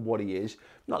appreciate him for what he is.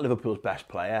 Not Liverpool's best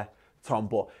player, Tom,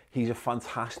 but he's a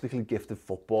fantastically gifted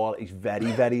footballer. He's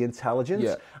very, very intelligent,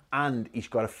 and he's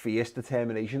got a fierce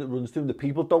determination that runs through him that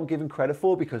people don't give him credit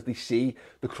for, because they see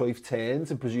the Cruyff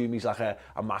turns and presume he's like a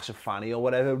massive fanny or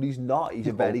whatever, but he's not. He's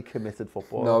a very committed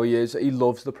footballer. No, he is. He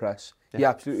loves the press. Yeah. He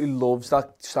absolutely loves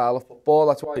that style of football.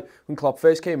 That's why when Klopp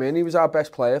first came in, he was our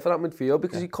best player for that midfield,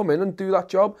 because he'd come in and do that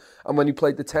job. And when he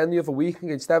played the 10 the other week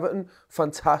against Everton,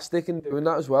 fantastic in doing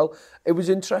that as well. It was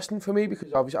interesting for me,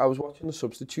 because obviously I was watching the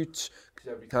substitutes,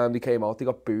 because every time they came out, they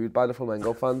got booed by the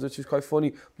Flamengo fans, which was quite funny.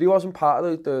 But he wasn't part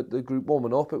of the group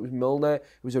warming up. It was Milner,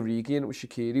 it was Origi, and it was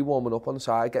Shaqiri warming up on the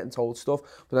side, getting told stuff.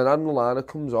 But then Adam Lallana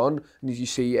comes on, and as you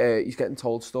see, he's getting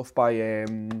told stuff by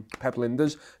Pep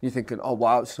Linders. And you're thinking, oh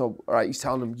wow, so all right, he's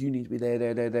telling him, you need to be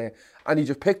there. And he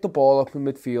just picked the ball up in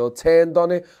midfield, turned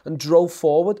on it, and drove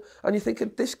forward. And you're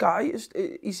thinking, this guy,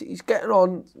 he's getting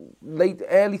on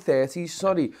early 30s,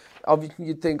 sorry. Obviously,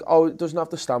 you'd think, oh, it doesn't have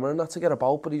the stamina and that to get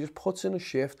about, but he just puts in a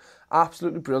shift.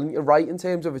 Absolutely brilliant. You're right in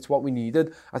terms of it's what we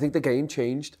needed. I think the game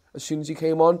changed. As soon as he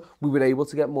came on, we were able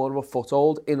to get more of a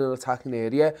foothold in an attacking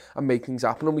area and make things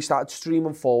happen. And we started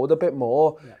streaming forward a bit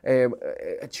more. Yeah.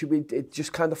 It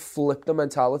just kind of flipped the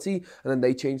mentality. And then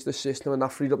they changed the system, and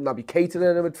that freed up Naby Keita in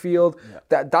the midfield.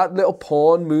 Yeah. That little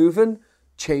pawn moving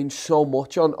changed so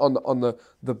much on the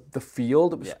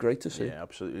field. It was great to see. Yeah,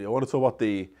 absolutely. I want to talk about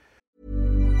the...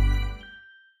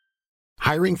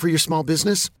 Hiring for your small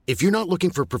business? If you're not looking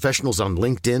for professionals on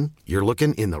LinkedIn, you're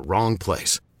looking in the wrong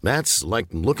place. That's like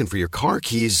looking for your car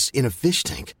keys in a fish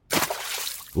tank.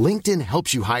 LinkedIn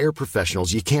helps you hire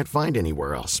professionals you can't find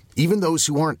anywhere else, even those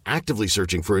who aren't actively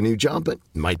searching for a new job but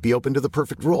might be open to the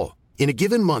perfect role. In a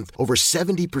given month, over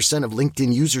 70% of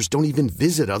LinkedIn users don't even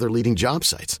visit other leading job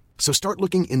sites. So start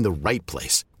looking in the right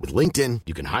place. With LinkedIn,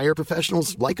 you can hire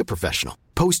professionals like a professional.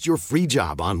 Post your free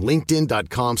job on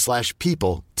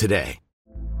linkedin.com/people today.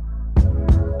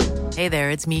 Hey there,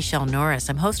 it's Michelle Norris.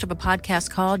 I'm host of a podcast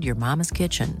called Your Mama's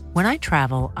Kitchen. When I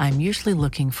travel, I'm usually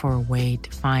looking for a way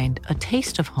to find a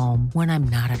taste of home when I'm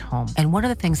not at home. And one of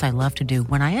the things I love to do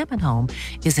when I am at home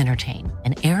is entertain.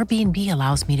 And Airbnb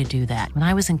allows me to do that. When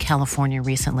I was in California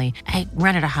recently, I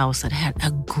rented a house that had a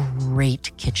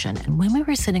great kitchen. And when we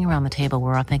were sitting around the table, we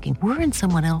were all thinking, we're in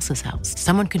someone else's house.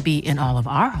 Someone could be in all of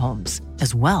our homes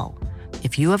as well.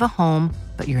 If you have a home,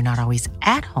 but you're not always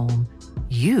at home,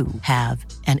 you have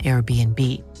an Airbnb.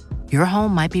 Your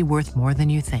home might be worth more than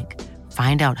you think.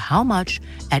 Find out how much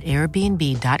at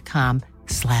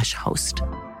airbnb.com/host.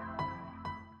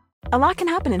 A lot can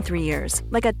happen in 3 years,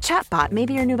 like a chatbot may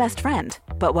be your new best friend.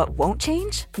 But what won't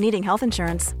change? Needing health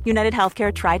insurance. United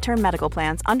Healthcare Tri-Term Medical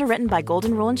Plans, underwritten by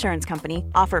Golden Rule Insurance Company,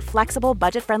 offer flexible,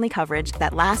 budget-friendly coverage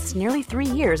that lasts nearly 3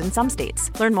 years in some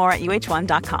states. Learn more at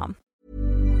uh1.com.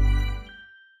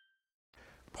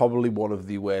 probably one of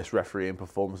the worst refereeing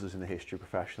performances in the history of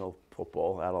professional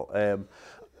football, Errol.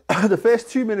 The first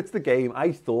 2 minutes of the game,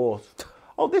 I thought,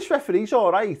 oh, this referee's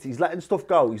all right. He's letting stuff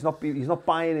go. He's not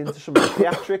buying into some of the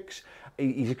theatrics.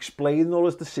 He's explaining all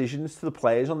his decisions to the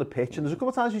players on the pitch. And there's a couple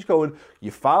of times he's going,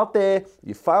 you fouled there,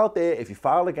 you fouled there. If you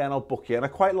foul again, I'll book you. And I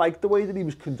quite liked the way that he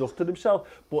was conducting himself.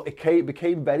 But it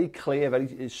became very clear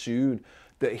very soon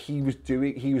that he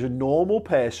was a normal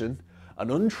person, an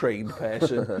untrained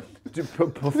person,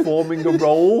 performing a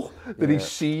role that he's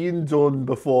seen done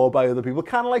before by other people.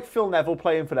 Kind of like Phil Neville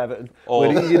playing for Everton.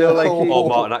 Or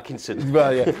Martin Atkinson.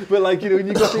 Well, yeah. But like, when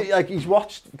you got like he's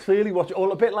clearly watched,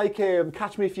 or a bit like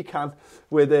Catch Me If You Can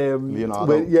with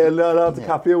Leonardo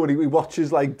DiCaprio, when he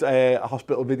watches like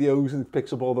hospital videos and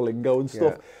picks up all the lingo and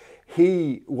stuff. Yeah.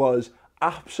 He was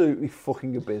absolutely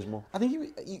fucking abysmal. I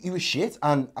think he was shit,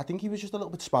 and I think he was just a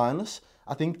little bit spineless.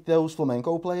 I think those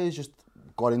Flamengo players just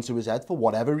got into his head for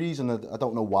whatever reason. I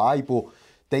don't know why, but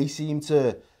they seem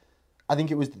to... I think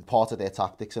it was part of their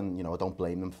tactics, and, I don't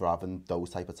blame them for having those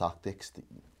type of tactics.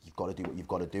 You've got to do what you've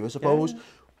got to do, I suppose. Yeah.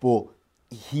 But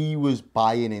he was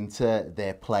buying into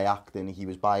their play acting. He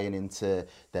was buying into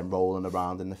them rolling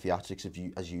around in the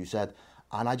theatrics, as you said.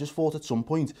 And I just thought at some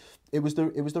point, it was the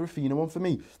Rafinha one for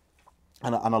me.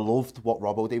 And I loved what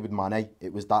Robbo did with Mane.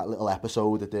 It was that little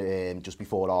episode at just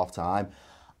before half-time.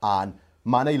 And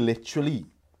Mane literally,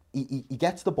 he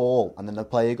gets the ball and then the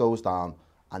player goes down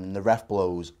and then the ref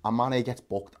blows and Mane gets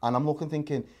booked. And I'm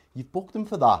thinking, you've booked him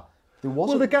for that.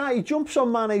 Well, the guy, he jumps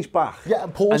on Mane's back. Yeah,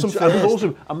 and pulls him first.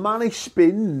 And Mane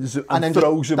spins and then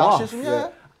throws him off. Him, yeah.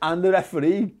 And the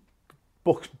referee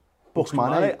books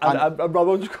Mane. And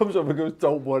Robbo just comes up and goes,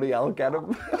 don't worry, I'll get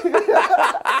him.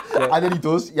 And then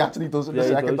he actually does it in the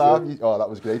second half. Yeah. Oh, that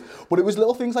was great. But it was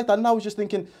little things like that, and I was just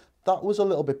thinking, that was a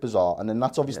little bit bizarre. And then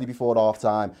that's obviously before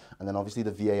half-time, and then obviously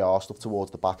the VAR stuff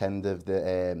towards the back end of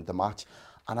the match.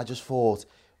 And I just thought,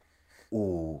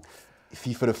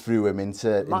 FIFA threw him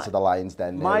into the Lions'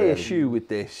 den. My issue with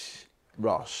this,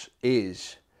 Ross,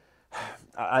 is,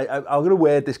 I'm going to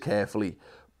word this carefully,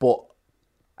 but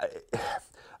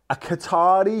a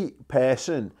Qatari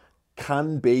person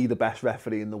can be the best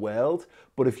referee in the world,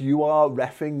 but if you are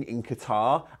reffing in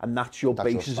Qatar and that's your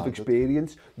basis of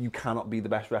experience, you cannot be the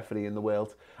best referee in the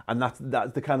world. And that's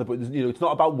the kind of, it's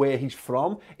not about where he's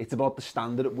from, it's about the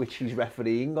standard at which he's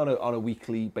refereeing on a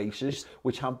weekly basis,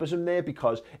 which hampers him there.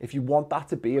 Because if you want that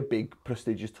to be a big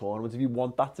prestigious tournament, if you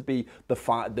want that to be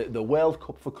the World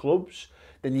Cup for clubs,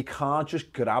 then you can't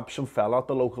just grab some fella at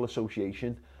the local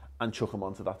association and chuck them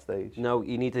onto that stage. No,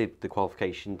 you need the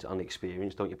qualifications and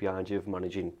experience, don't you, behind you, of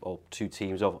managing two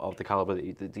teams of the calibre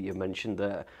that you mentioned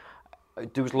there.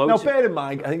 There was loads. Now, bear in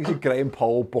mind, I think it's Graham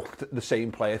Poll booked the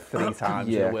same player 3 times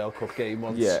in a World Cup game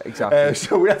once. Yeah, exactly.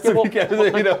 So we have to be careful,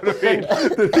 you know what I mean?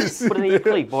 But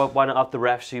equally, why not have the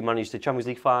refs who managed the Champions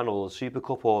League final or Super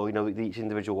Cup or each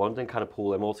individual one, and kind of pull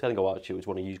them all together and go, actually, it's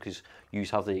one of you because you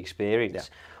have the experience.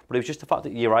 Yeah. But it was just the fact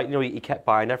that you're right, he kept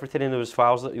buying everything, and there was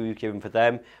fouls that he was given for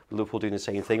them, Liverpool doing the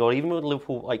same thing, or even with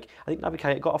Liverpool, I think Naby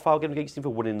Keita got a foul given against him for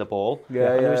winning the ball.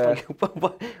 Yeah. And it was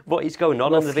like, what is going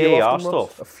on? And the VAR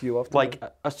stuff. A few of them. Like,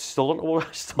 I still don't know.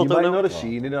 You might not have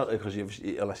seen it, because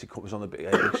unless it comes on the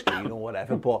big screen or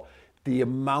whatever, but the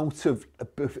amount of,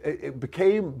 it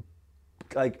became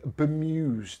like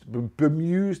bemused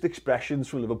expressions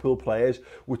from Liverpool players,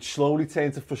 which slowly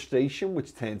turned to frustration,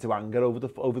 which turned to anger over the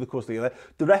course of the game.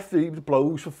 The referee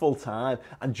blows for full time,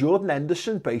 and Jordan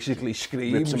Henderson basically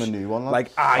screams, rips him a new one.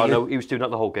 Like, no, he was doing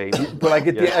that the whole game. But like,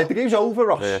 the game's over,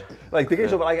 Ross. Yeah. Like the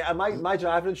game's over. Like, my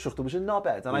driving instructor was a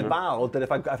knobhead, and I vowed that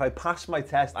if I passed my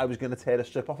test, I was going to tear a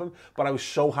strip off him. But I was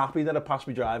so happy that I passed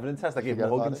my driving test, I gave him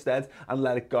a hug instead and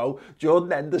let it go.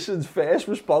 Jordan Henderson's first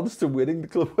response to winning the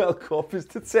Club World Cup is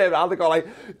to turn around and go like,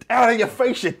 out of your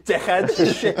face, you dickheads,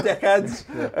 you shit dickheads.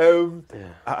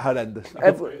 Horrendous.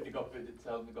 They got booed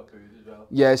as well.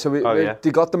 Yeah, so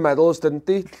they got the medals, didn't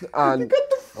they? And they got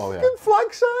the fucking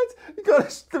flag signed.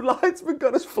 The linesman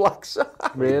got his flag signed.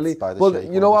 Really? Well,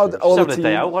 you know how all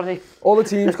the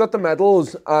teams got the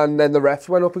medals, and then the refs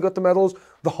went up and got the medals.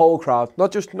 The whole crowd,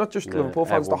 not just Liverpool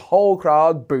fans, the whole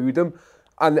crowd booed him.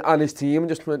 And his team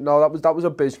just went, no, that was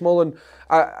abysmal. And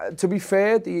to be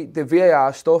fair, the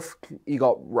VAR stuff he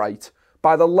got right.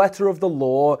 By the letter of the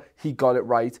law, he got it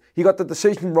right. He got the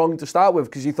decision wrong to start with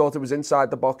because he thought it was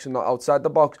inside the box and not outside the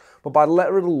box. But by the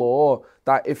letter of the law,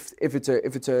 that if it's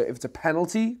a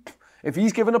penalty, if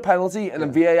he's given a penalty and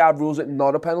then VAR rules it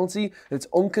not a penalty, and it's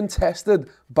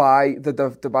uncontested by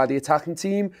the attacking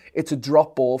team, it's a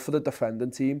drop ball for the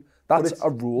defending team. That's a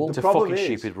rule. It's a fucking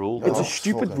stupid rule. It's a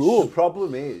stupid rule. The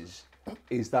problem is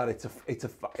that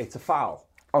it's a foul.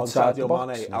 outside the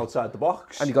box. Outside the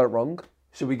box. And he got it wrong.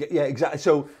 So we get, yeah, exactly.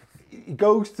 So he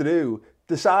goes through,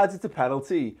 decides it's a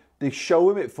penalty. They show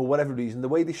him it for whatever reason. The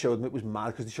way they showed him it was mad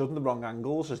because they showed him the wrong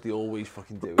angles, as they always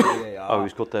fucking do. Oh, he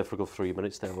was good there for a good 3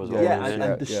 minutes there, wasn't he? Yeah,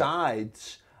 and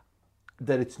decides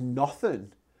that it's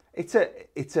nothing. It's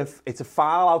a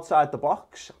foul outside the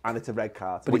box and it's a red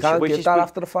card. But he can't give that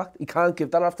after the fact. He can't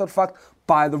give that after the fact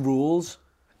by the rules.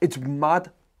 It's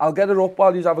mad. I'll get it up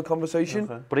while you have a conversation.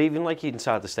 Okay. But even like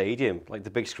inside the stadium, like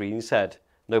the big screen said,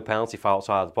 no penalty for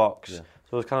outside the box. Yeah.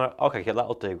 So it was kind of, okay,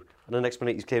 that'll do. And the next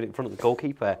minute he's cleared in front of the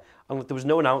goalkeeper. And there was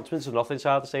no announcements or nothing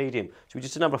inside the stadium. So we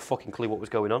just didn't have a fucking clue what was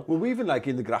going on. Well, we even like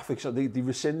in the graphics, they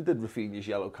rescinded Rafinha's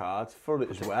yellow card for it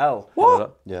as well.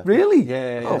 What? Yeah. Really?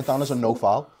 Yeah. Oh, down as a no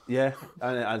foul. Yeah.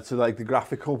 And so like the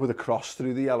graphic come up with a cross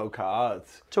through the yellow card.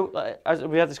 So as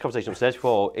we had this conversation upstairs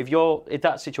before, if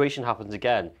that situation happens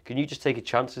again, can you just take a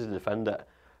chance as a defender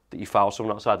that you foul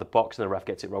someone outside the box and the ref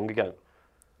gets it wrong again?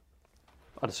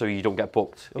 And so you don't get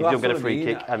booked. Well, you don't get a free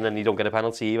kick and then you don't get a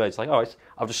penalty either. It's like, all right,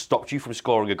 I've just stopped you from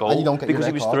scoring a goal and you don't get because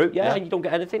he was through. Yeah, and you don't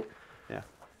get anything. Yeah,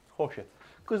 horseshit.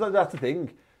 Because that's the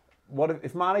thing. What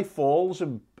if Mane falls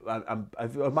and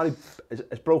Mane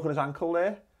has broken his ankle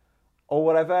there or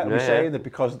whatever? And we're saying that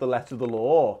because of the letter of the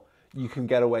law, you can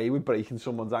get away with breaking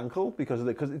someone's ankle because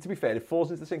to be fair, it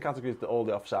falls into the same category as all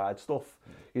the offside stuff.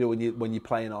 You know, when you're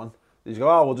playing on. You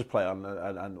go, oh, we'll just play on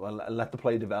and let the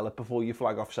play develop before you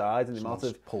flag offside. And the amount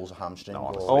of pulls a hamstring.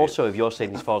 Also, if you're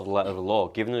saying he's followed the letter of the law,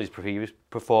 given his previous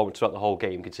performance throughout the whole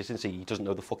game, consistency, he doesn't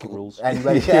know the fucking rules.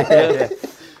 Anyway,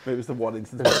 Maybe it's the one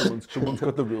instance where someone's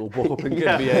got the rule book up and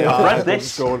getting VAR. Read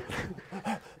this.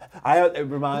 It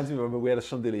reminds me, remember we had a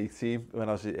Sunday League team when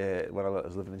I was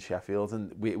living in Sheffield,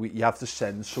 and you have to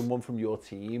send someone from your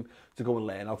team to go and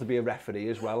learn how to be a referee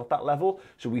as well at that level.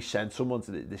 So we sent someone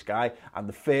to this guy, and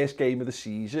the first game of the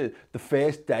season, the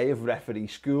first day of referee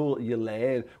school, you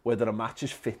learn whether a match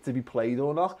is fit to be played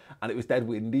or not. And it was dead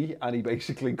windy, and he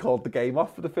basically called the game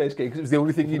off for the first game because it was the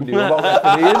only thing he knew about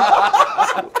refereeing.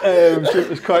 So it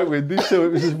was quite windy, so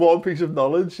it was just one piece of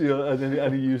knowledge, you know,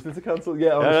 and he used it to cancel.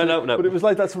 Yeah, no. But it was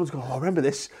like that. Someone's going, oh, remember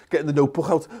this? Getting the notebook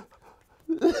out.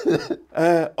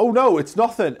 Oh no, it's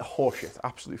nothing. Horseshit,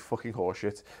 absolute fucking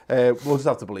horseshit. We'll just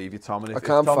have to believe you, Tom. And if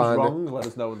Tom's wrong, let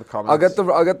us know in the comments.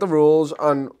 I'll get the rules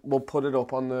and we'll put it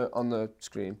up on the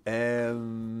screen.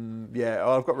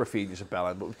 I've got Rafinha's a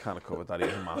bellend, but we've kind of covered that.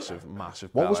 He's a massive.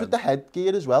 What was with the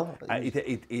headgear as well?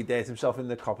 He hurt himself in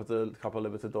the Copa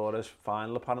Libertadores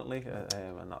final apparently,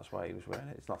 and that's why he was wearing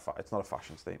it. It's not a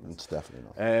fashion statement. It's definitely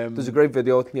not. There's a great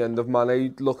video at the end of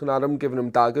Mane looking at him, giving him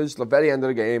daggers. The very end of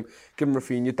the game, giving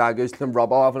Rafinha daggers, then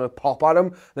Robbo having a pop at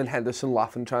him, then Henderson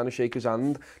laughing, trying to shake his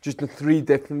hand. Just the three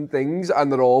different things,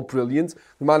 and they're all brilliant.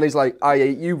 The Mane's like, I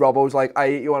hate you. Robbo's like, I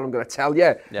hate you, and I'm going to tell you.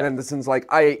 Yeah. And Henderson's like,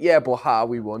 I hate you, but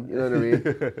we won. You know what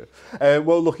I mean?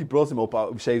 Well, look, he brought him up.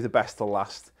 We saved the best till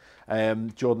last.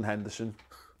 Jordan Henderson.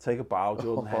 Take a bow,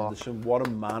 Jordan Henderson. What a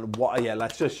man.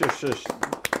 Let's just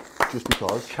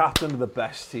because. Captain of the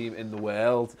best team in the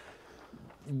world.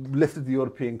 Lifted the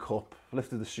European Cup,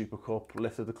 lifted the Super Cup,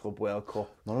 lifted the Club World Cup.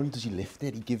 Not only does he lift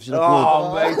it, he gives it a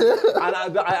good. Mate.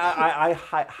 And I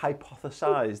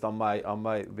hypothesised on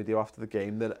my video after the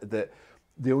game that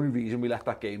the only reason we let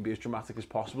that game be as dramatic as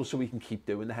possible so we can keep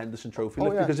doing the Henderson Trophy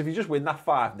lift. Because if you just win that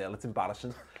 5-0, it's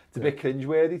embarrassing. It's a bit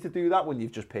cringeworthy to do that when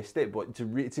you've just pissed it, but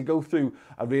to go through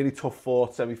a really tough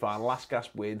fought semi-final, last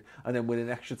gasp win, and then win in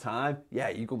extra time,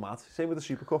 you go mad. Same with the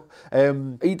Super Cup.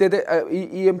 He did it.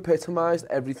 He epitomised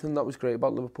everything that was great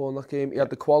about Liverpool in that game. He had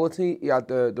the quality, he had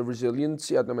the resilience,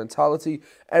 he had the mentality,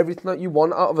 everything that you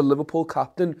want out of a Liverpool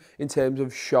captain in terms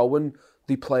of showing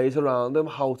the players around him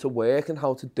how to work and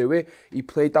how to do it. He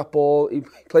played that ball. He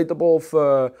played the ball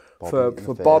for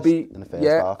Bobby,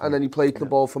 and then he played the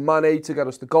ball for Mane to get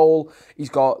us the goal. He's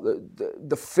got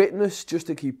the fitness just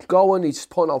to keep going. He's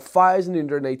putting out fires in the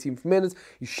 118th minute.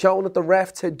 He's shouting at the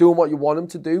ref, doing what you want him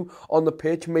to do on the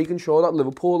pitch, making sure that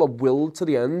Liverpool are willed to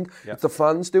the end. Yep. It's the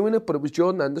fans doing it, but it was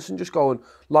Jordan Henderson just going,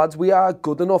 lads, we are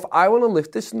good enough. I want to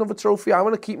lift this another trophy. I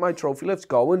want to keep my trophy lifts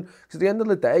going, because at the end of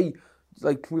the day,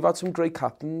 like, we've had some great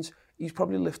captains. He's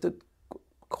probably lifted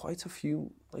quite a few.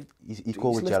 Like, he's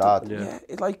called with Gerrard.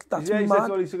 That's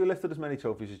mad. He's lifted as many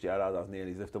trophies as Gerrard, hasn't he? And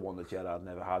he's lifted one that Gerrard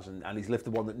never has, and he's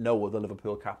lifted one that no other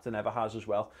Liverpool captain ever has as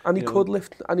well. And he could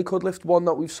lift one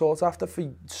that we've sought after for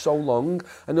so long,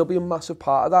 and he'll be a massive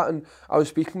part of that. And I was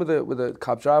speaking with a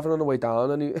cab driver on the way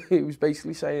down, and he was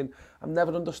basically saying, I've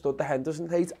never understood the Henderson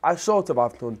hate. I sort of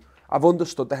have done. I've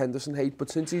understood the Henderson hate, but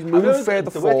since he's moved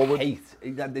further forward... hate,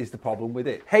 that is the problem with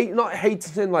it. Hate, not hate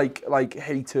as in like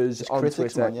haters on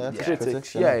critics, Twitter. man, yeah.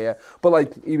 Critics, yeah. But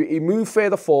like, he moved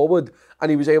further forward and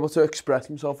he was able to express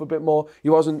himself a bit more. He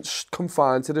wasn't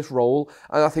confined to this role,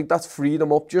 and I think that's freed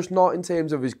him up, just not in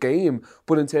terms of his game,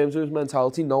 but in terms of his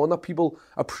mentality, knowing that people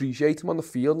appreciate him on the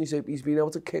field, and he's been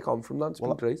able to kick on from that. It's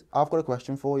been great. I've got a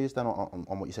question for you then on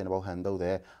what you're saying about Hendo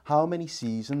there. How many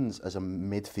seasons as a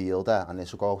midfielder, and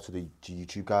this will go out to the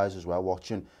YouTube guys as well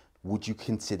watching, would you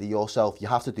consider yourself, you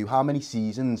have to do how many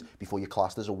seasons before you're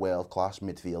classed as a world-class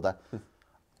midfielder?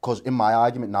 Because in my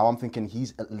argument now, I'm thinking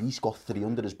he's at least got 3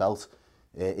 under his belt.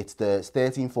 It's the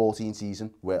 13-14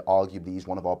 season where arguably he's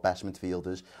one of our best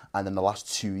midfielders, and in the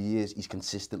last 2 years he's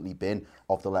consistently been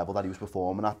of the level that he was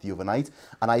performing at the other night.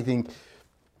 And I think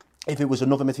if it was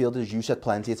another midfielder, as you said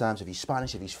plenty of times, if he's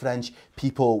Spanish, if he's French,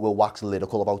 people will wax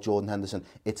lyrical about Jordan Henderson.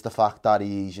 It's the fact that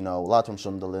he's, you know, a lad from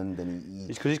Sunderland, and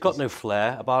it's because he's got no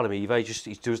flair about him either. He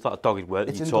does that dogged work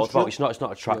that you talked about. It's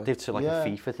not attractive to like a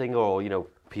FIFA thing, or, you know,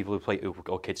 people who play,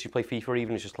 or kids who play FIFA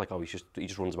even. It's just like, oh, he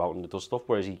just runs about and does stuff.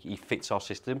 Whereas he fits our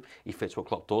system, he fits what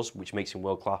Klopp does, which makes him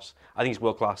world class. I think he's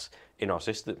world class in our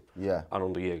system. Yeah. And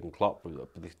under Jurgen Klopp,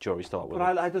 the jury's still out with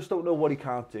him. But I just don't know what he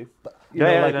can't do. But,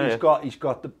 he's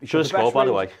got the should have scored, by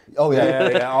the way. Oh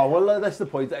yeah. Oh well, that's the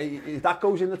point. If that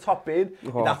goes in the top bin,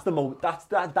 that's the moment.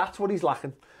 That's what he's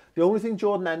lacking. The only thing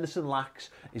Jordan Henderson lacks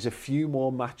is a few more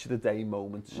match of the day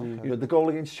moments. You know, the goal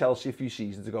against Chelsea a few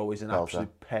seasons ago is an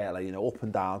absolute pearler, you know, up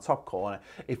and down, top corner.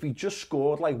 If he just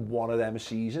scored like one of them a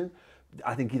season,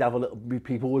 I think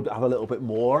people would have a little bit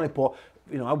more on it. But,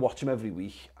 you know, I watch him every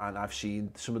week, and I've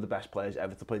seen some of the best players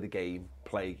ever to play the game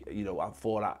play, you know,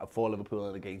 for Liverpool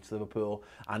and against Liverpool.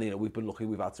 And, you know, we've been lucky,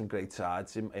 we've had some great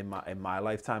sides in my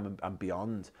lifetime and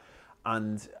beyond.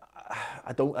 And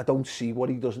I don't see what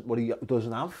he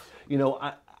doesn't have, you know.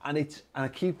 I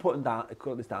keep putting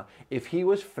this down. If he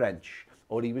was French,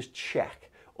 or he was Czech,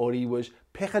 or he was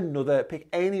pick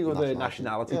any other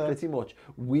nationality, pretty much,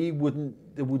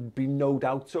 there would be no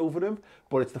doubts over him.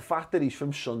 But it's the fact that he's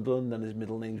from Sunderland and his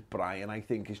middle name's Brian, I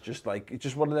think, is just like, it's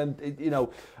just one of them, you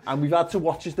know. And we've had to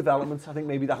watch his development. I think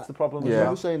maybe that's the problem as well.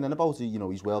 I was saying then about, you know,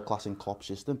 he's world class in Klopp's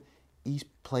system. He's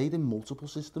played in multiple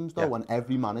systems though, and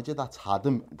every manager that's had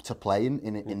him to play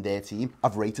in their team,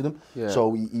 I've rated him.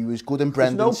 So he was good in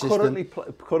Brendan's system. There's no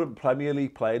current Premier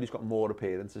League player who's got more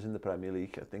appearances in the Premier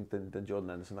League, I think, than Jordan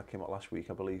Henderson. That came out last week,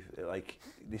 I believe. Like,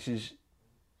 this is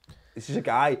a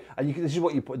guy, and this is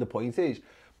what you put. The point is,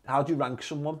 how do you rank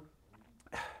someone?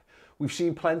 We've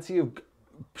seen plenty of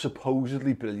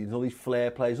supposedly brilliant, all these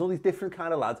flair players, all these different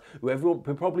kind of lads who everyone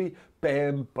probably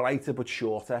brighter but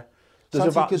shorter.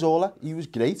 Santi Cazorla, he was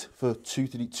great for two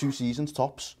seasons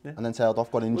tops, and then tailed off,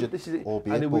 got injured.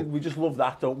 We just love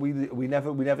that, don't we? We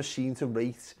never seem to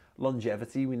rate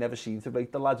longevity. We never seem to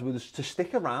rate the lads with us to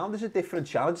stick around. Is a different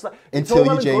challenge. Like, until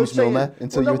you're James Milner,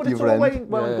 until you're at the other end.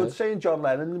 Well, good saying John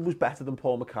Lennon was better than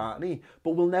Paul McCartney,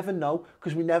 but we'll never know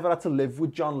because we never had to live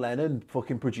with John Lennon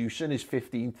fucking producing his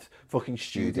 15th fucking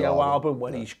studio album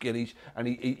when he's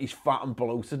fat and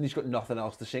bloated and he's got nothing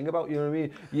else to sing about. You know what I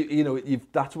mean? You know,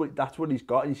 that's what he's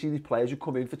got. And you see these players who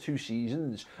come in for 2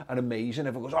 seasons and amazing.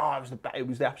 Everyone goes, oh, it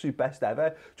was the absolute best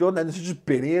ever. Jordan Henderson's just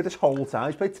been here this whole time.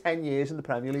 He's played 10 years in the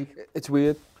Premier League. It's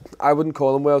weird. I wouldn't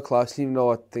call him world class, even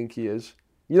though I think he is.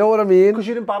 You know what I mean? Because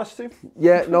you're embarrassed to.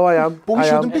 Yeah, no, I am. But we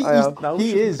shouldn't be.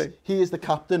 He is the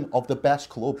captain of the best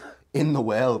club in the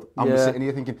world. And we're sitting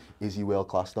here thinking, is he world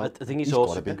class though? I think he's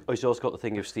also got the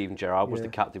thing of Steven Gerrard was the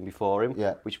captain before him,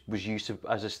 which was used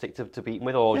as a stick to beat him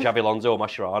with, or Xabi Alonso or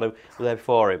Mascherano were there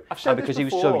before him. And because he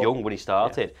was so young when he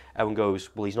started, everyone goes,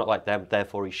 well, he's not like them,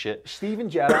 therefore he's shit. Steven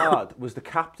Gerrard was the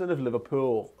captain of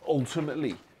Liverpool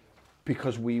ultimately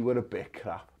because we were a bit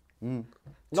crap. Not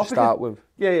to start with.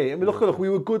 Yeah. I mean, look, we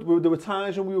were good. There were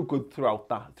times when we were good throughout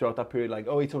that period, like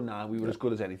 08, 09, we were as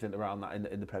good as anything around that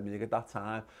in the Premier League at that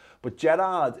time. But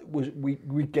Gerrard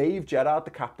we gave Gerrard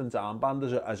the captain's armband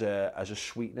as a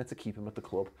sweetener to keep him at the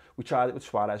club. We tried it with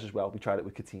Suarez as well. We tried it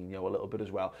with Coutinho a little bit as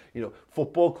well. You know,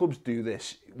 football clubs do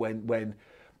this when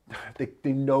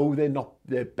they know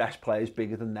their best players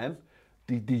bigger than them.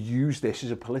 They use this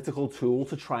as a political tool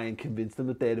to try and convince them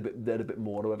that they're a bit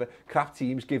more. However, crap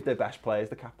teams give their best players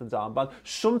the captain's armband.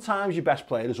 Sometimes your best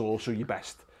player is also your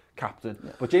best captain.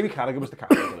 Yeah. But Jamie Carragher was the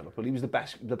captain for Liverpool. He was the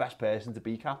best person to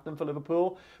be captain for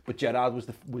Liverpool. But Gerrard was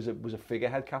a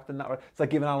figurehead captain. It's like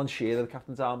giving Alan Shearer the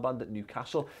captain's armband at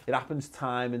Newcastle. It happens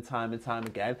time and time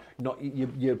again.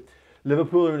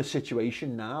 Liverpool are in a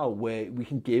situation now where we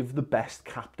can give the best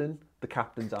captain the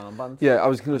captain's armband. Yeah, I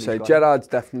was going to say, Gerrard's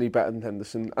definitely better than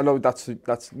Henderson. I know that's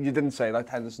you didn't say that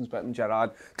Henderson's better than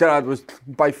Gerrard. Gerrard was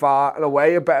by far and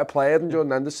away a better player than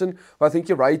Jordan Henderson. But I think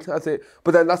you're right.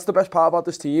 But then that's the best part about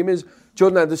this team is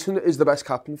Jordan Henderson is the best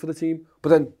captain for the team. But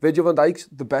then Virgil van Dijk's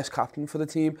the best captain for the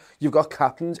team. You've got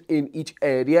captains in each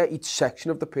area, each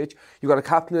section of the pitch. You've got a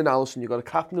captain in Alisson, you've got a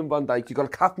captain in Van Dijk, you've got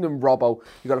a captain in Robbo,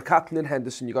 you've got a captain in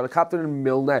Henderson, you've got a captain in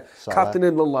Milner, captain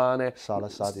in Lallana.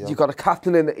 You've got a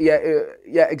captain in...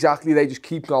 Yeah, exactly. They just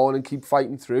keep going and keep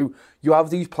fighting through. You have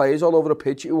these players all over the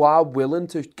pitch who are willing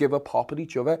to give a pop at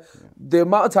each other. Yeah. The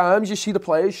amount of times you see the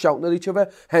players shouting at each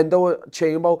other, Hendo at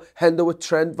Chamberlain, Hendo at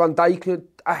Trent, Van Dijk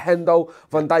at Hendo,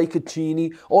 Van Dijk at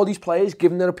Gini, all these players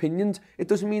giving their opinions. It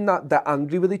doesn't mean that they're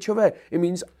angry with each other. It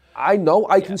means I know,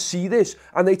 I can see this,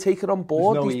 and they take it on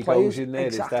board. There's no these players, in there,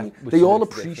 exactly. They all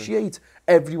appreciate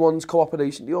everyone's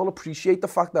cooperation. They all appreciate the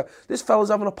fact that this fella's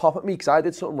having a pop at me because I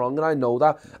did something wrong, and I know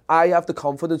that. I have the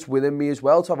confidence within me as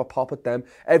well to have a pop at them.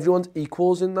 Everyone's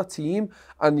equals in that team,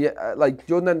 and like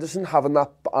Jordan Henderson having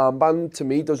that armband to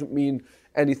me doesn't mean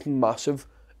anything massive.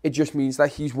 It just means that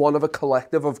he's one of a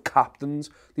collective of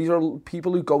captains. These are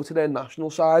people who go to their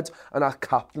national sides and are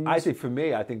captains. I think for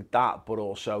me, I think that, but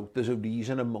also there's a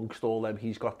reason amongst all them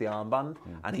he's got the armband,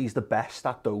 and he's the best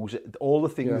at those. All the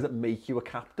things that make you a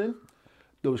captain.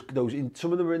 Those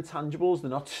some of them are intangibles.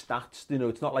 They're not stats. You know,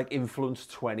 it's not like influence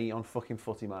 20 on fucking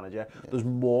Footy Manager. Yeah. There's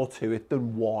more to it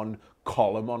than one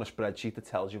column on a spreadsheet that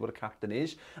tells you what a captain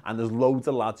is. And there's loads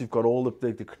of lads who've got all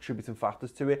the contributing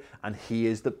factors to it. And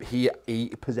he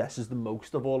possesses the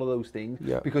most of all of those things.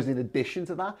 Yeah. Because in addition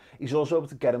to that, he's also able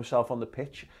to get himself on the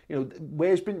pitch. You know,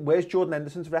 where's Jordan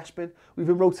Henderson's rest been? We've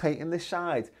been rotating this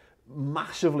side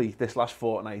massively this last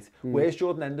fortnight. Where's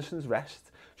Jordan Henderson's rest?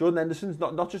 Jordan Henderson's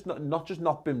not just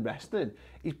not been resting.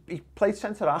 He played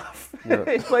centre half. Yeah.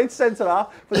 He played centre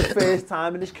half for the first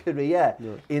time in his career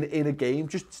in a game.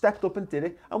 Just stepped up and did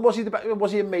it. And was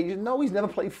he amazing? No, he's never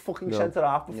played fucking centre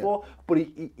half before. Yeah. But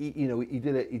he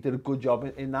did a good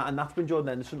job in that, and that's been Jordan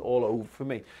Henderson all over for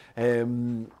me.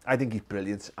 I think he's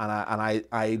brilliant, and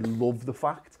I love the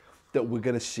fact that we're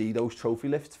going to see those trophy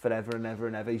lifts forever and ever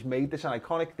and ever. He's made this an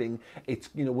iconic thing. It's,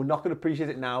 you know, we're not going to appreciate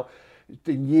it now.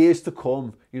 In years to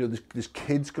come, you know, there's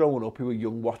kids growing up who are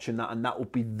young watching that, and that will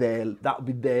be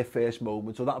their first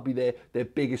moment, or that'll be their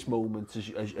biggest moments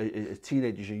as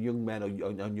teenagers and young men or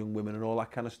young women and all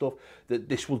that kind of stuff. That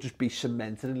this will just be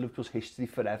cemented in Liverpool's history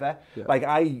forever. Yeah. Like,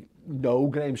 I know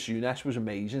Graham Souness was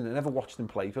amazing. I never watched him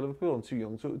play for Liverpool. I'm too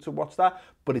young to watch that,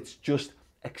 but it's just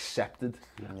accepted.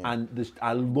 Yeah. And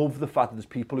I love the fact that there's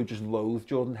people who just loathe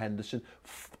Jordan Henderson.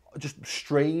 Just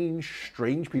strange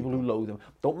people who loathe him.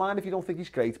 Don't mind if you don't think he's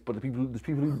great, but there's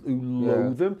people who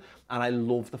loathe him, and I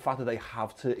love the fact that they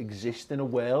have to exist in a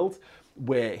world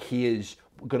where he is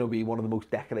going to be one of the most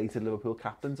decorated Liverpool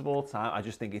captains of all time. I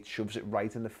just think it shoves it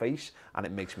right in the face, and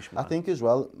it makes me smile. I think as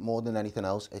well, more than anything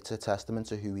else, it's a testament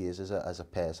to who he is as a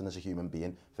person, as a human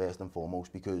being, first and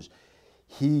foremost, because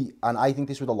and I think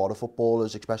this with a lot of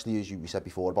footballers, especially as we said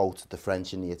before about the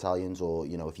French and the Italians, or,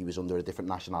 you know, if he was under a different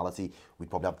nationality, we'd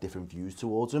probably have different views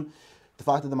towards him. The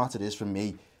fact of the matter is, for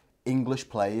me, English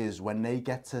players, when they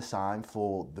get to sign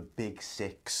for the big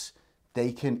six,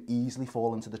 they can easily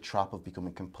fall into the trap of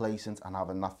becoming complacent and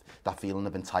having that feeling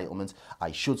of entitlement.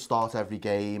 I should start every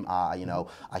game. You know,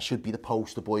 I should be the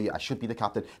poster boy. I should be the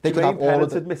captain. They could have all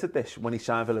of admitted this when he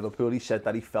signed for Liverpool. He said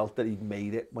that he felt that he'd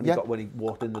made it when he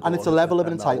walked in the door. And it's a level of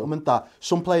entitlement that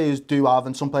some players do have,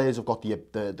 and some players have got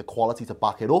the quality to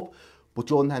back it up. But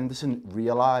Jordan Henderson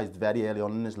realised very early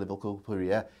on in his Liverpool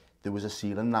career there was a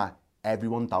ceiling that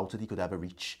everyone doubted he could ever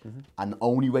reach. And the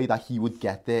only way that he would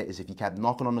get there is if he kept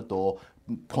knocking on the door,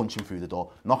 punching through the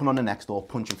door, knocking on the next door,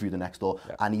 punching through the next door.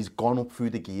 Yeah. And he's gone up through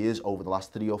the gears over the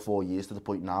last 3 or 4 years to the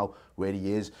point now where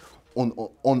he is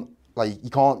like, you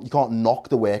can't knock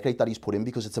the work rate that he's put in,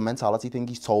 because it's a mentality thing.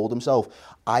 He's told himself,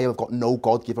 I have got no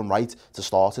God-given right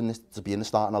to be in the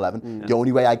starting 11. The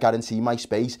only way I guarantee my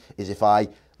space is if I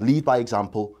lead by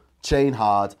example, train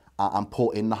hard, and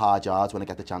put in the hard yards when I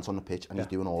get the chance on the pitch, and he's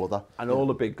doing all of that. And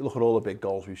look at all the big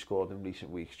goals we've scored in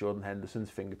recent weeks. Jordan Henderson's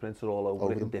fingerprints are all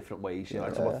over it in different ways. You know,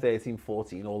 it's about 13,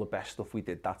 14, all the best stuff we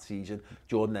did that season.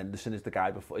 Jordan Henderson is the guy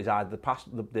before. He's either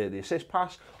the assist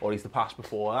pass, or he's the pass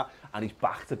before that, and he's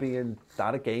back to being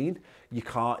that again. You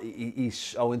can't. He's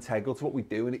so integral to what we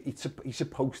do, and he's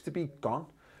supposed to be gone.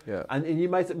 Yeah. And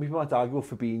people might argue, well,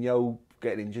 Fabinho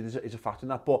getting injured is a factor in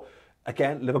that, but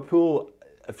again, Liverpool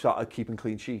have started keeping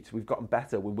clean sheets. We've gotten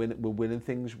better. We're winning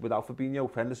things without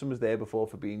Fabinho. Henderson was there before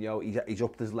Fabinho. He's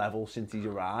upped his level since he's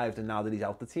arrived, and now that he's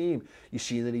out the team, you're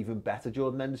seeing an even better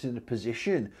Jordan Henderson in a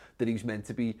position that he's meant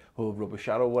to be rubber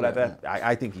shadow or whatever. Yeah.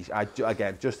 I think I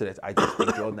just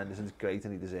think Jordan Henderson's great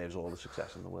and he deserves all the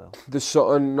success in the world. There's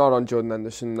something not on Jordan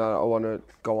Henderson that I want to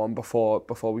go on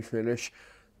before we finish.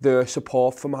 The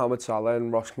support for Mohamed Salah,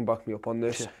 and Ross can back me up on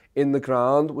this, in the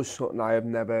ground was something I have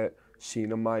never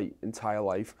seen in my entire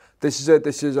life. This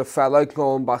is a fella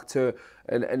going back to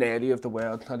an area of the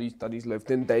world that he's lived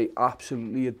in. They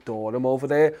absolutely adore him over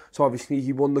there. So obviously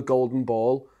he won the Golden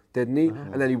Ball, didn't he?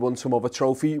 Mm-hmm. And then he won some other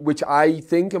trophy, which I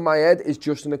think in my head is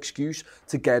just an excuse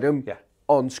to get him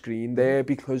on screen there,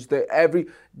 because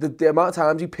the amount of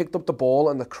times he picked up the ball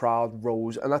and the crowd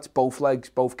rose, and that's both legs,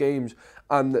 both games,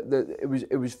 and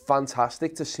it was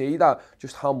fantastic to see that,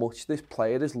 just how much this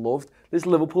player is loved. This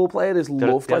Liverpool player is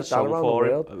loved like that around the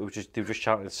world. They were just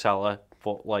shouting Salah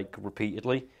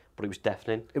repeatedly. But it was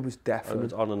deafening. It was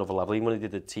deafening. On another level. Even when they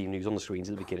did the team news on the screens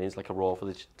at the beginning, it's like a roar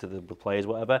to the players,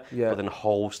 whatever. Yeah. But then the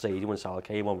whole stadium when Salah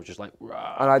came on was just like,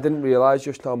 rah. And I didn't realise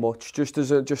just how much, just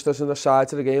as an aside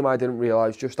to the game, I didn't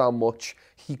realise just how much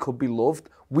he could be loved.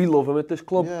 We love him at this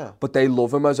club, but they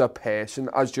love him as a person,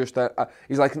 as just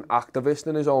he's like an activist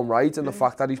in his own right, and the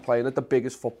fact that he's playing at the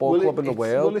biggest football club in the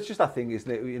world. Well, it's just that thing,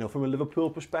 isn't it? You know, from a Liverpool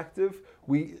perspective,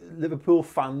 Liverpool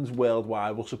fans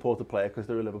worldwide will support the player because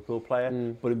they're a Liverpool player,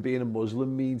 but in being a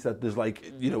Muslim means that there's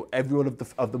everyone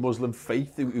of the Muslim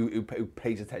faith who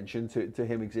pays attention to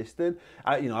him existing.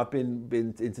 I've been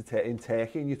in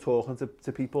Turkey, and you're talking to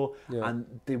people, and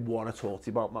they want to talk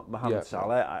to you about Mohamed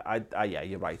Salah.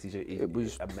 You're right. It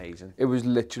was amazing. It was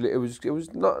literally, it was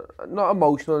not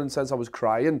emotional in the sense I was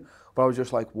crying, but I was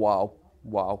just like, wow.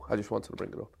 I just wanted to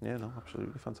bring it up. Yeah, no,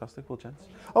 absolutely fantastic. Well, gents.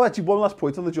 Oh, actually, one last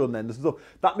point on the Jordan Henderson stuff.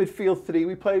 That midfield three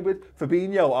we played with,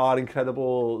 Fabinho, our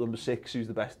incredible number 6, who's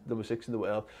the best number 6 in the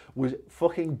world, was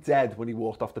fucking dead when he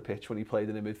walked off the pitch when he played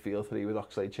in a midfield three with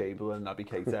Oxlade-Chamberlain and Naby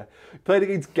Keita. He played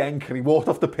against Genk and he walked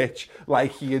off the pitch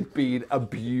like he had been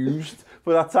abused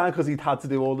for that time because he'd had to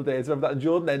do all the days of that. And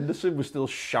Jordan Henderson was still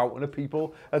shouting at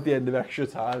people at the end of extra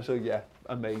time. So, yeah.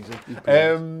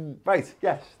 Amazing. Right,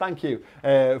 yes, thank you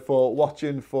for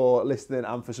watching, for listening,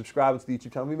 and for subscribing to the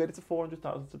YouTube channel. We made it to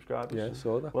 400,000 subscribers. Yeah,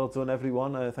 saw that. Well done,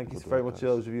 everyone. Thank you very much to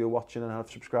those of you who are watching and have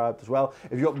subscribed as well.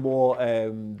 If you want more,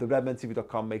 the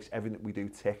redmentv.com makes everything that we do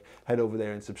tick. Head over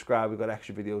there and subscribe. We've got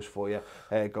extra videos for you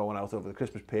going out over the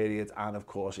Christmas period and, of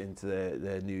course, into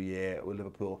the new year with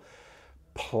Liverpool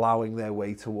ploughing their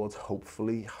way towards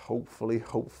hopefully a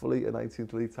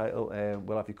 19th league title.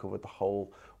 We'll have you covered the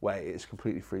whole way. It's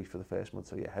completely free for the first month,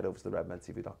 so yeah, head over to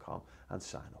theredmentv.com and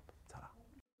sign up. Ta-da.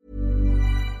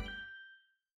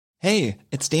 Hey,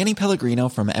 it's Danny Pellegrino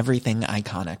from Everything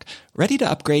Iconic. Ready to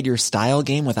upgrade your style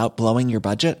game without blowing your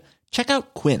budget? Check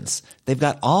out Quince. They've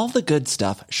got all the good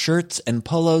stuff, shirts and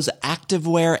polos,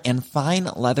 activewear, and fine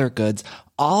leather goods,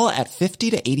 all at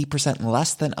 50 to 80%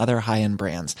 less than other high-end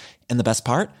brands. And the best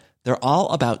part? They're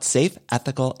all about safe,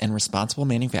 ethical, and responsible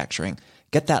manufacturing.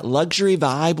 Get that luxury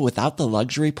vibe without the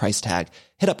luxury price tag.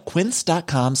 Hit up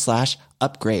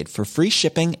quince.com/upgrade for free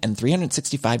shipping and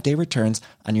 365-day returns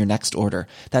on your next order.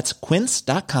 That's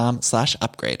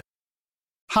quince.com/upgrade.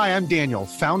 Hi, I'm Daniel,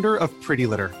 founder of Pretty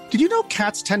Litter. Did you know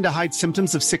cats tend to hide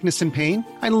symptoms of sickness and pain?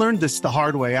 I learned this the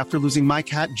hard way after losing my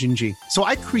cat, Gingy. So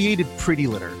I created Pretty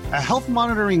Litter, a health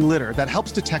monitoring litter that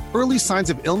helps detect early signs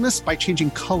of illness by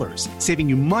changing colors, saving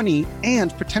you money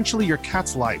and potentially your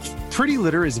cat's life. Pretty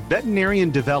Litter is veterinarian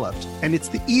developed, and it's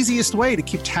the easiest way to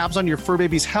keep tabs on your fur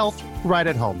baby's health right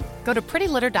at home. Go to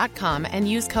prettylitter.com and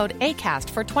use code ACAST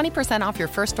for 20% off your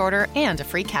first order and a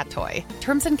free cat toy.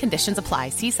 Terms and conditions apply.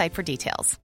 See site for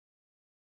details.